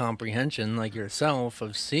sort of a comprehension like yourself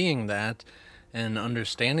of seeing that and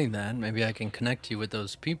understanding that, maybe I can connect you with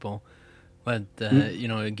those people. But,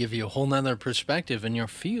 it'd give you a whole nother perspective in your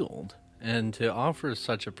field, and to offer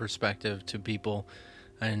such a perspective to people,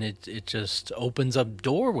 and it just opens up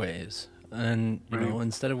doorways. And,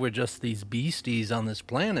 instead of we're just these beasties on this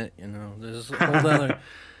planet, there's a whole other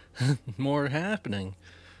more happening.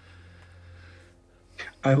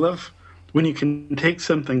 I love when you can take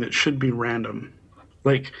something that should be random,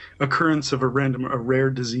 like occurrence of a rare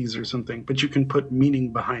disease or something, but you can put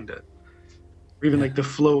meaning behind it. Or even like the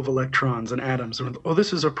flow of electrons and atoms.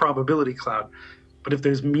 This is a probability cloud. But if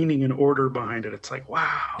there's meaning and order behind it, it's like,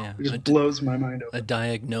 wow, it just blows my mind open. A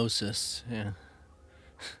diagnosis, yeah.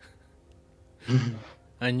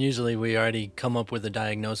 And usually we already come up with a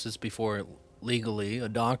diagnosis before legally a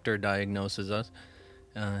doctor diagnoses us.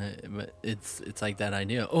 But it's like that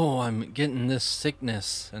idea, I'm getting this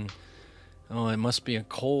sickness, and it must be a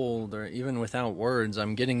cold, or even without words,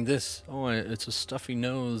 I'm getting this, it's a stuffy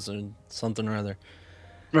nose or something or other.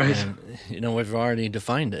 Right. And, we've already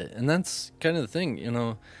defined it. And that's kind of the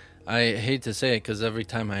thing, I hate to say it, because every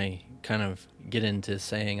time I kind of get into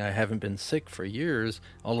saying I haven't been sick for years,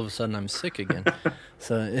 all of a sudden I'm sick again.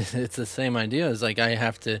 So it's the same idea. It's like I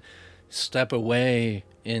have to step away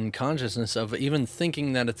in consciousness of even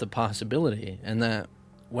thinking that it's a possibility, and that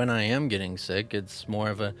when I am getting sick, it's more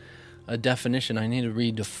of a, a definition. I need to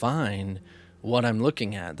redefine what I'm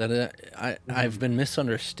looking at. That I've been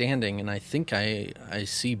misunderstanding, and I think I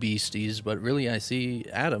see beasties, but really I see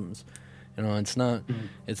atoms. You know, it's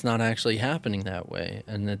not actually happening that way,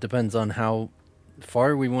 and it depends on how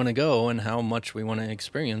far we want to go and how much we want to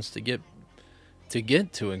experience to get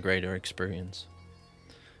to a greater experience.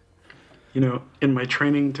 You know, in my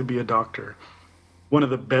training to be a doctor, one of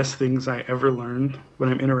the best things I ever learned when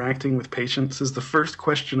I'm interacting with patients is the first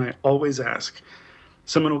question I always ask.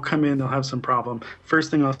 Someone will come in, they'll have some problem.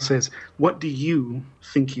 First thing I'll say is, what do you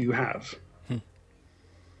think you have?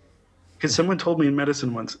 Because someone told me in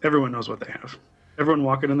medicine once, everyone knows what they have. Everyone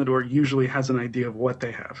walking in the door usually has an idea of what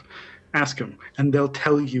they have. Ask them, and they'll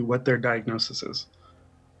tell you what their diagnosis is.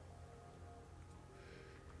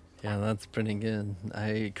 Yeah, that's pretty good.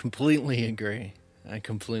 I completely agree.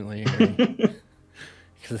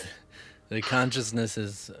 Because the consciousness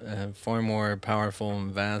is far more powerful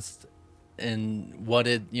and vast, and what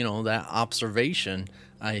it, you know, that observation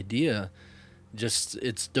idea, just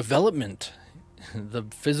its development, the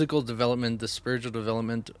physical development, the spiritual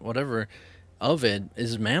development, whatever of it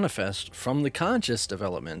is manifest from the conscious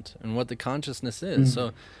development and what the consciousness is.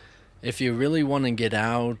 So if you really want to get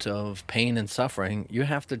out of pain and suffering, you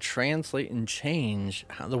have to translate and change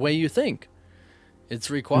the way you think. It's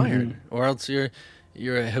required, or else you're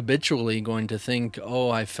habitually going to think, oh,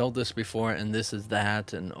 I felt this before, and this is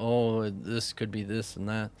that, and oh, this could be this and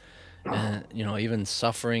that. And, you know, even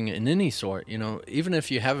suffering in any sort, you know, even if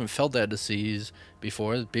you haven't felt that disease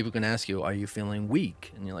before, people can ask you, are you feeling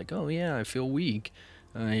weak? And you're like, oh, yeah, I feel weak.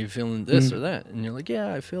 Are you feeling this or that? And you're like,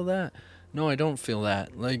 yeah, I feel that. No, I don't feel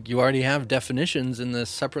that. Like, you already have definitions in the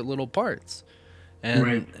separate little parts.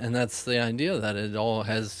 And and that's the idea, that it all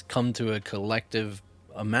has come to a collective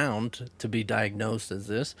amount to be diagnosed as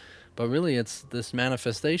this. But really, it's this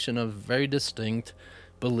manifestation of very distinct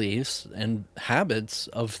beliefs and habits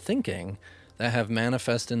of thinking that have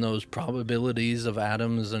manifest in those probabilities of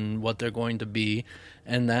atoms and what they're going to be,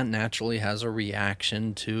 and that naturally has a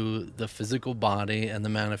reaction to the physical body and the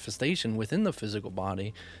manifestation within the physical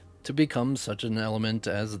body to become such an element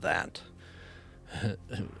as that.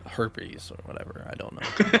 Herpes or whatever, I don't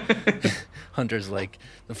know. Hunter's like,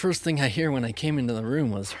 the first thing I hear when I came into the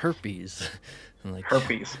room was herpes. I'm like,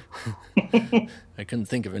 herpes. I couldn't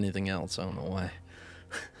think of anything else, I don't know why.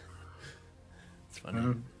 It's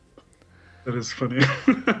funny. That is funny.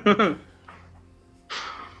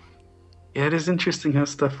 Yeah, it is interesting how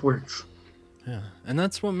stuff works. Yeah, and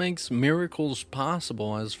that's what makes miracles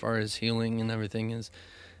possible as far as healing and everything is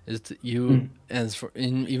that you, as for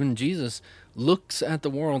even Jesus, looks at the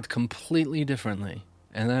world completely differently.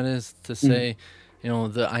 And that is to say, you know,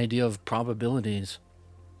 the idea of probabilities.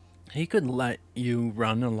 He could let you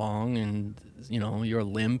run along and, you know, you're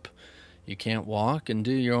limp, you can't walk, and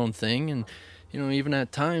do your own thing. And, you know, even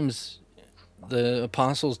at times, the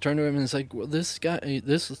apostles turn to him and it's like, well, this guy,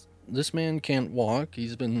 this man can't walk.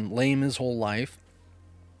 He's been lame his whole life.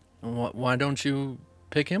 Why don't you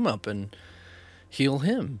pick him up and heal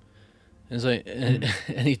him? And it's like,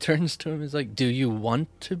 and he turns to him. He's like, "Do you want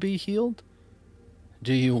to be healed?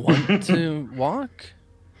 Do you want to walk?"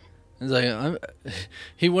 It's like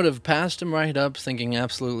he would have passed him right up, thinking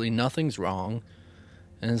absolutely nothing's wrong.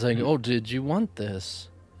 And it's like, "Oh, did you want this?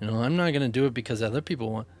 You know, I'm not going to do it because other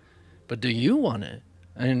people want, but do you want it?"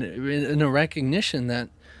 And in a recognition that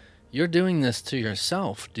you're doing this to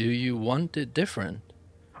yourself, do you want it different?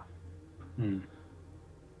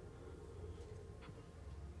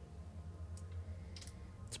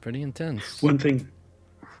 It's pretty intense. One thing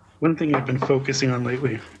I've been focusing on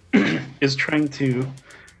lately is trying to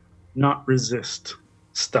not resist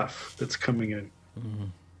stuff that's coming in.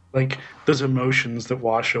 Like those emotions that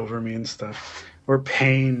wash over me and stuff, or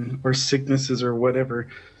pain or sicknesses or whatever,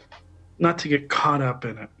 not to get caught up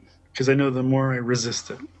in it, because I know the more I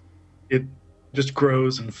resist it, it just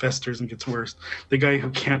grows and festers and gets worse. The guy who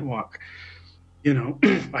can't walk, you know,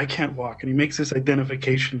 I can't walk, and he makes this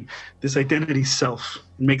identification, this identity self,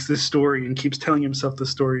 and makes this story and keeps telling himself the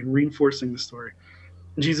story and reinforcing the story.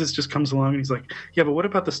 And Jesus just comes along and he's like, yeah, but what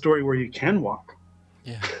about the story where you can walk?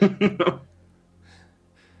 Yeah.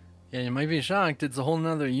 Yeah, you might be shocked. It's a whole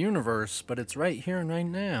nother universe, but it's right here and right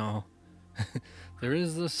now. There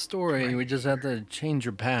is this story. We just have to change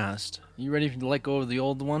your past. You ready to let go of the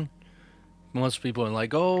old one? Most people are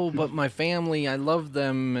like, oh, but my family, I love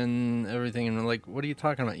them and everything. And they're like, what are you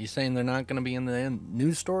talking about? You saying they're not going to be in the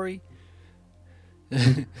new story?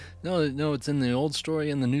 No, it's in the old story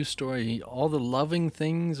and the new story. All the loving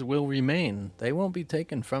things will remain. They won't be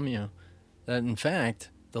taken from you. That, in fact,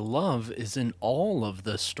 the love is in all of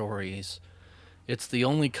the stories. It's the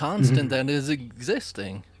only constant that is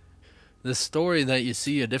existing. the story that you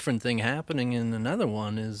see a different thing happening in another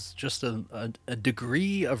one is just a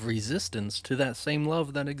degree of resistance to that same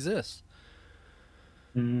love that exists.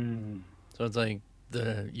 Mm. So it's like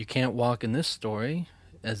you can't walk in this story,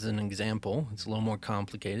 as an example. It's a little more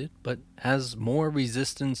complicated, but has more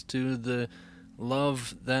resistance to the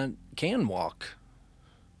love that can walk.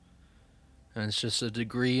 And it's just a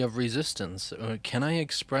degree of resistance. Can I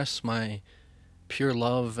express my pure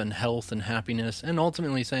love and health and happiness, and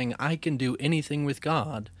ultimately saying I can do anything with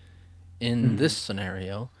God in this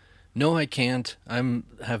scenario? No, I can't.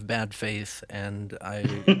 Have bad faith, and I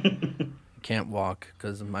can't walk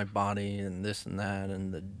because of my body and this and that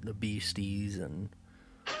and the Beasties and.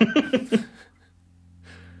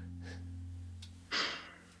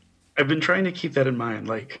 I've been trying to keep that in mind.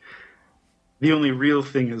 Like, the only real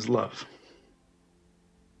thing is love.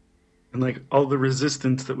 And like all the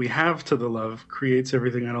resistance that we have to the love creates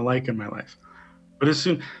everything I don't like in my life. But as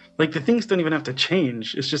soon, like, the things don't even have to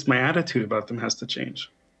change. It's just my attitude about them has to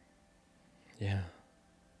change. Yeah.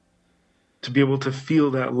 To be able to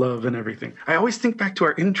feel that love and everything. I always think back to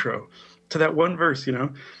our intro, to that one verse,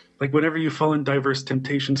 like, whenever you fall in diverse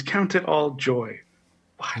temptations, count it all joy.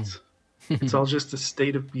 What? It's all just a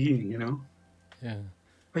state of being, Yeah.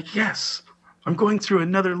 Like, yes, I'm going through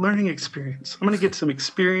another learning experience. I'm going to get some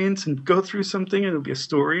experience and go through something, and it'll be a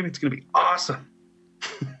story, and it's going to be awesome.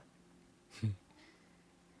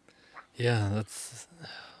 Yeah, that's,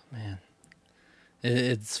 man.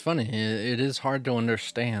 It's funny. It is hard to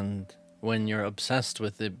understand when you're obsessed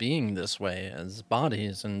with it being this way as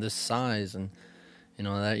bodies and this size, and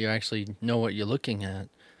that you actually know what you're looking at.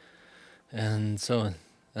 And so,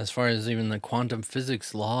 as far as even the quantum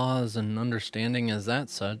physics laws and understanding as that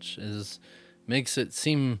such makes it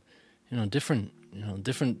seem, different,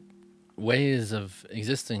 different ways of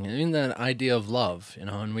existing. Even that idea of love,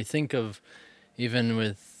 and we think of, even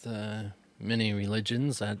with many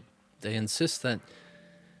religions, that they insist that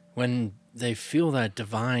when they feel that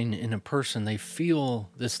divine in a person, they feel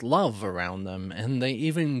this love around them, and they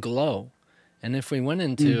even glow. And if we went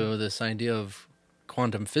into this idea of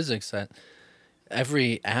quantum physics, that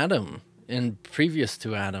every atom and previous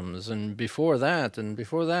to atoms and before that,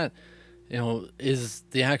 is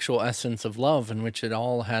the actual essence of love, in which it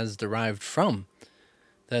all has derived from.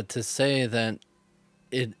 That to say that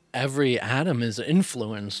every atom is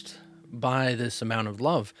influenced by this amount of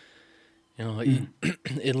love,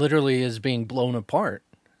 it literally is being blown apart.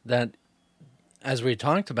 That, as we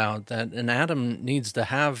talked about, that an atom needs to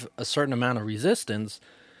have a certain amount of resistance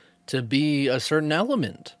to be a certain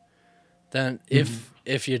element. That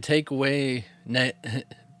if you take away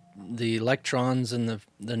the electrons and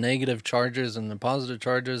the negative charges and the positive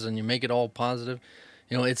charges, and you make it all positive,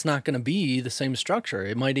 it's not going to be the same structure.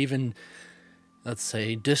 It might even, let's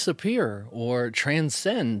say, disappear or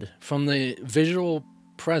transcend from the visual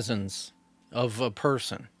presence of a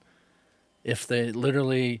person if they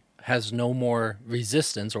literally has no more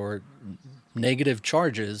resistance or negative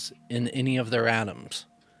charges in any of their atoms.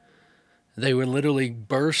 They would literally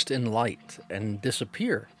burst in light and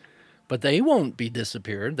disappear. But they won't be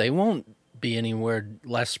disappeared. They won't be anywhere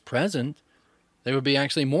less present. They would be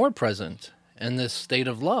actually more present in this state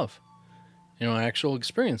of love. Actual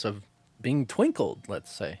experience of being twinkled,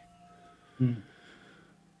 let's say.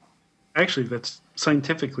 Actually, that's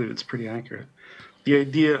pretty accurate. The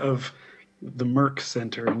idea of the Merck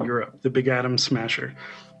Center in Europe, the big atom smasher,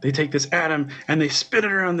 they take this atom and they spin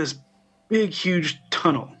it around this big, huge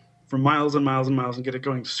tunnel for miles and miles and miles and get it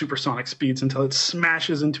going supersonic speeds until it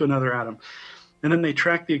smashes into another atom. And then they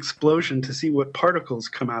track the explosion to see what particles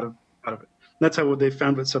come out of it. That's how they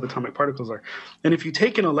found what subatomic particles are. And if you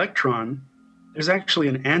take an electron, there's actually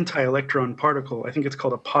an anti-electron particle. I think it's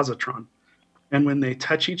called a positron. And when they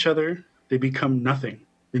touch each other, they become nothing.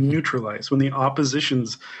 They neutralize. When the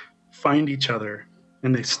oppositions find each other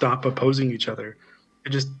and they stop opposing each other,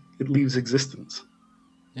 it leaves existence.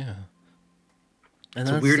 Yeah. And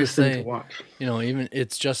it's that's the weirdest to say, thing to watch. Even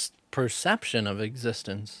it's just perception of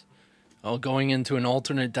existence. Going into an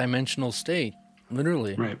alternate dimensional state,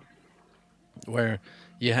 literally. Right. Where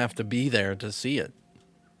you have to be there to see it.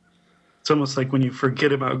 It's almost like when you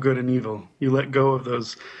forget about good and evil. You let go of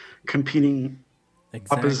those competing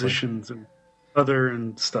oppositions and other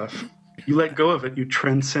and stuff. You let go of it. You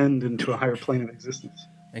transcend into a higher plane of existence.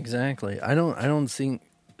 Exactly. I don't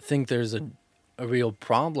think there's a real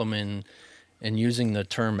problem in using the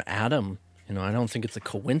term atom. I don't think it's a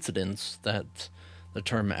coincidence that the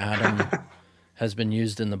term atom has been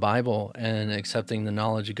used in the Bible, and accepting the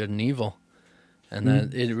knowledge of good and evil. And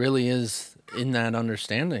that it really is in that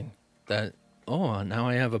understanding that, now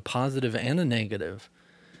I have a positive and a negative.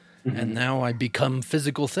 And now I become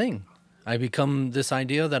physical thing. I become this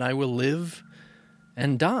idea that I will live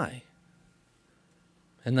and die.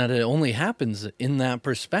 And that it only happens in that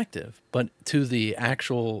perspective. But to the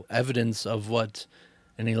actual evidence of what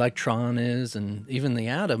an electron is and even the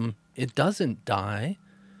atom, it doesn't die.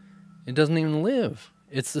 It doesn't even live.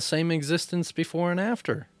 It's the same existence before and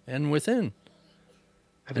after and within.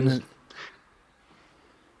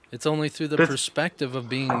 It's only through the perspective of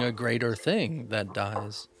being a greater thing that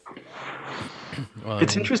dies. Well,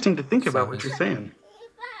 it's interesting to think about what you're saying.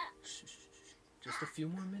 Just a few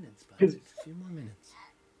more minutes, buddy. A few more minutes.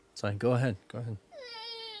 Sorry, go ahead.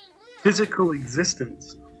 Physical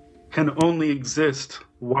existence can only exist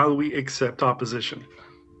while we accept opposition.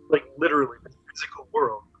 Like literally, the physical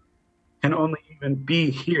world can only even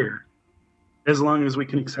be here as long as we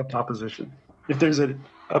can accept opposition. If there's a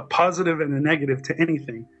positive and a negative to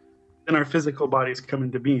anything, then our physical bodies come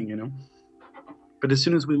into being, you know? But as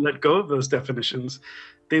soon as we let go of those definitions,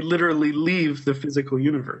 they literally leave the physical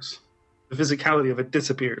universe. The physicality of it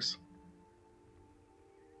disappears.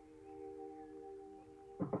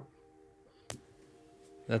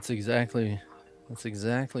 That's exactly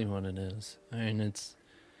what it is. I mean, it's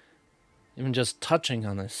even just touching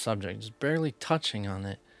on this subject, just barely touching on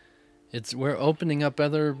it. We're opening up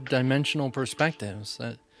other dimensional perspectives,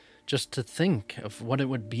 that just to think of what it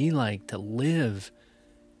would be like to live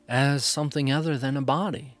as something other than a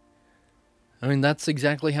body. I mean, that's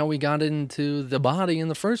exactly how we got into the body in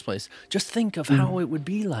the first place. Just think of how it would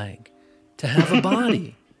be like to have a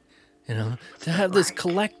body, you know, to have this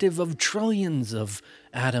collective of trillions of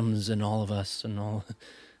atoms in all of us and all,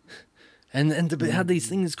 and to have these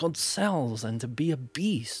things called cells and to be a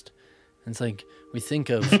beast. And it's like we think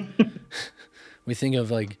of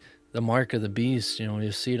like the mark of the beast, you know,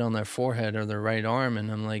 you see it on their forehead or their right arm,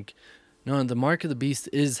 and I'm like, no, the mark of the beast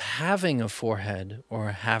is having a forehead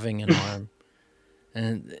or having an arm.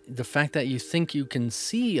 And the fact that you think you can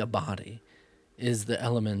see a body is the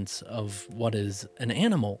elements of what is an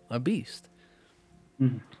animal, a beast.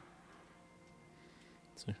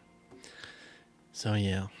 So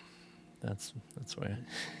yeah, that's why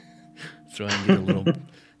I need a little,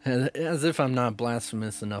 as if I'm not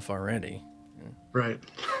blasphemous enough already. Right.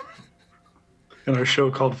 In our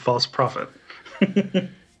show called False Prophet.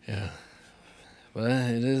 Yeah. But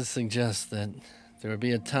it is suggest that there will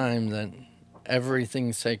be a time that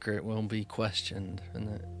everything sacred will be questioned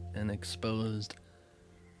and exposed.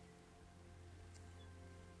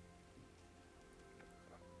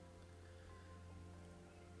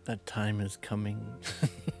 That time is coming.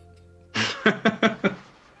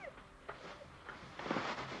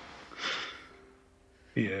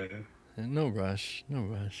 Yeah. No rush. No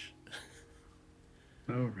rush.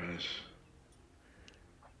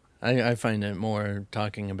 I find it more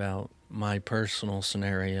talking about my personal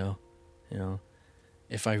scenario. You know,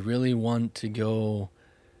 if I really want to go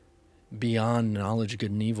beyond knowledge,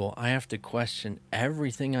 good and evil, I have to question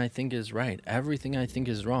everything I think is right, everything I think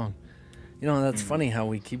is wrong. You know, that's funny how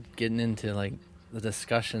we keep getting into like the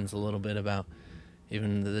discussions a little bit about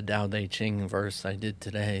even the Tao Te Ching verse I did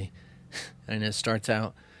today. And it starts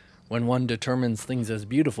out, when one determines things as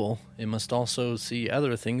beautiful, it must also see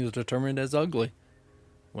other things determined as ugly.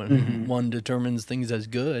 When one determines things as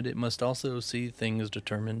good, it must also see things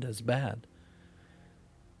determined as bad.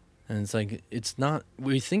 And it's like, it's not,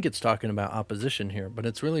 we think it's talking about opposition here, but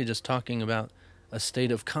it's really just talking about a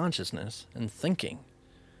state of consciousness and thinking.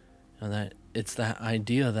 And that it's that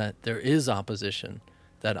idea that there is opposition,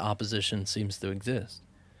 that opposition seems to exist.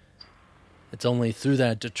 It's only through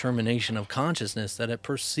that determination of consciousness that it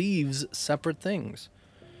perceives separate things.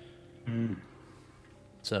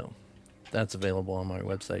 So, that's available on my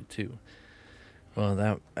website too. Well,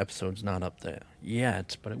 that episode's not up there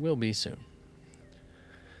yet, but it will be soon.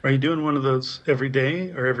 Are you doing one of those every day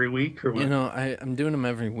or every week or what? You know, I'm doing them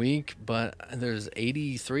every week, but there's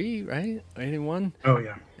 83, right? 81? Oh,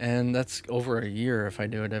 yeah. And that's over a year if I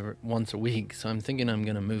do it once a week. So I'm thinking I'm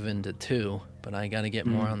going to move into 2, but I got to get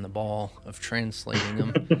more on the ball of translating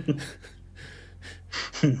them.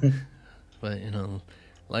 But, you know,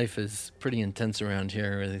 life is pretty intense around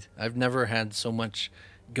here. I've never had so much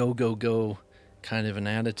go kind of an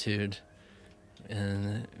attitude,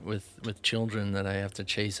 and with children that I have to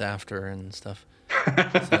chase after and stuff.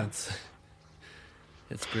 So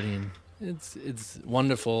it's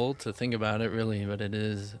wonderful to think about it, really, but it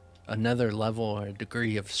is another level or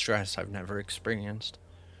degree of stress I've never experienced.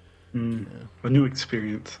 Yeah. A new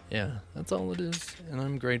experience. Yeah, that's all it is, and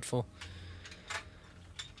I'm grateful.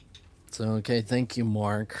 So, okay, thank you,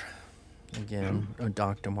 Mark. Again,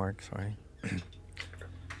 Dr. Mark, sorry.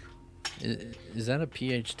 Is that a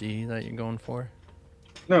PhD that you're going for?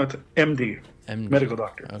 No, it's MD. Medical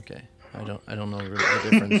doctor. Okay. I don't know the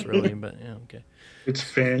difference really, but yeah, okay. It's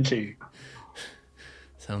fancy.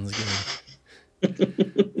 Sounds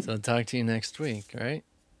good. So talk to you next week, all right?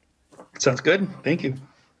 Sounds good. Thank you.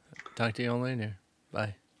 Talk to you all later.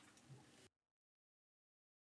 Bye.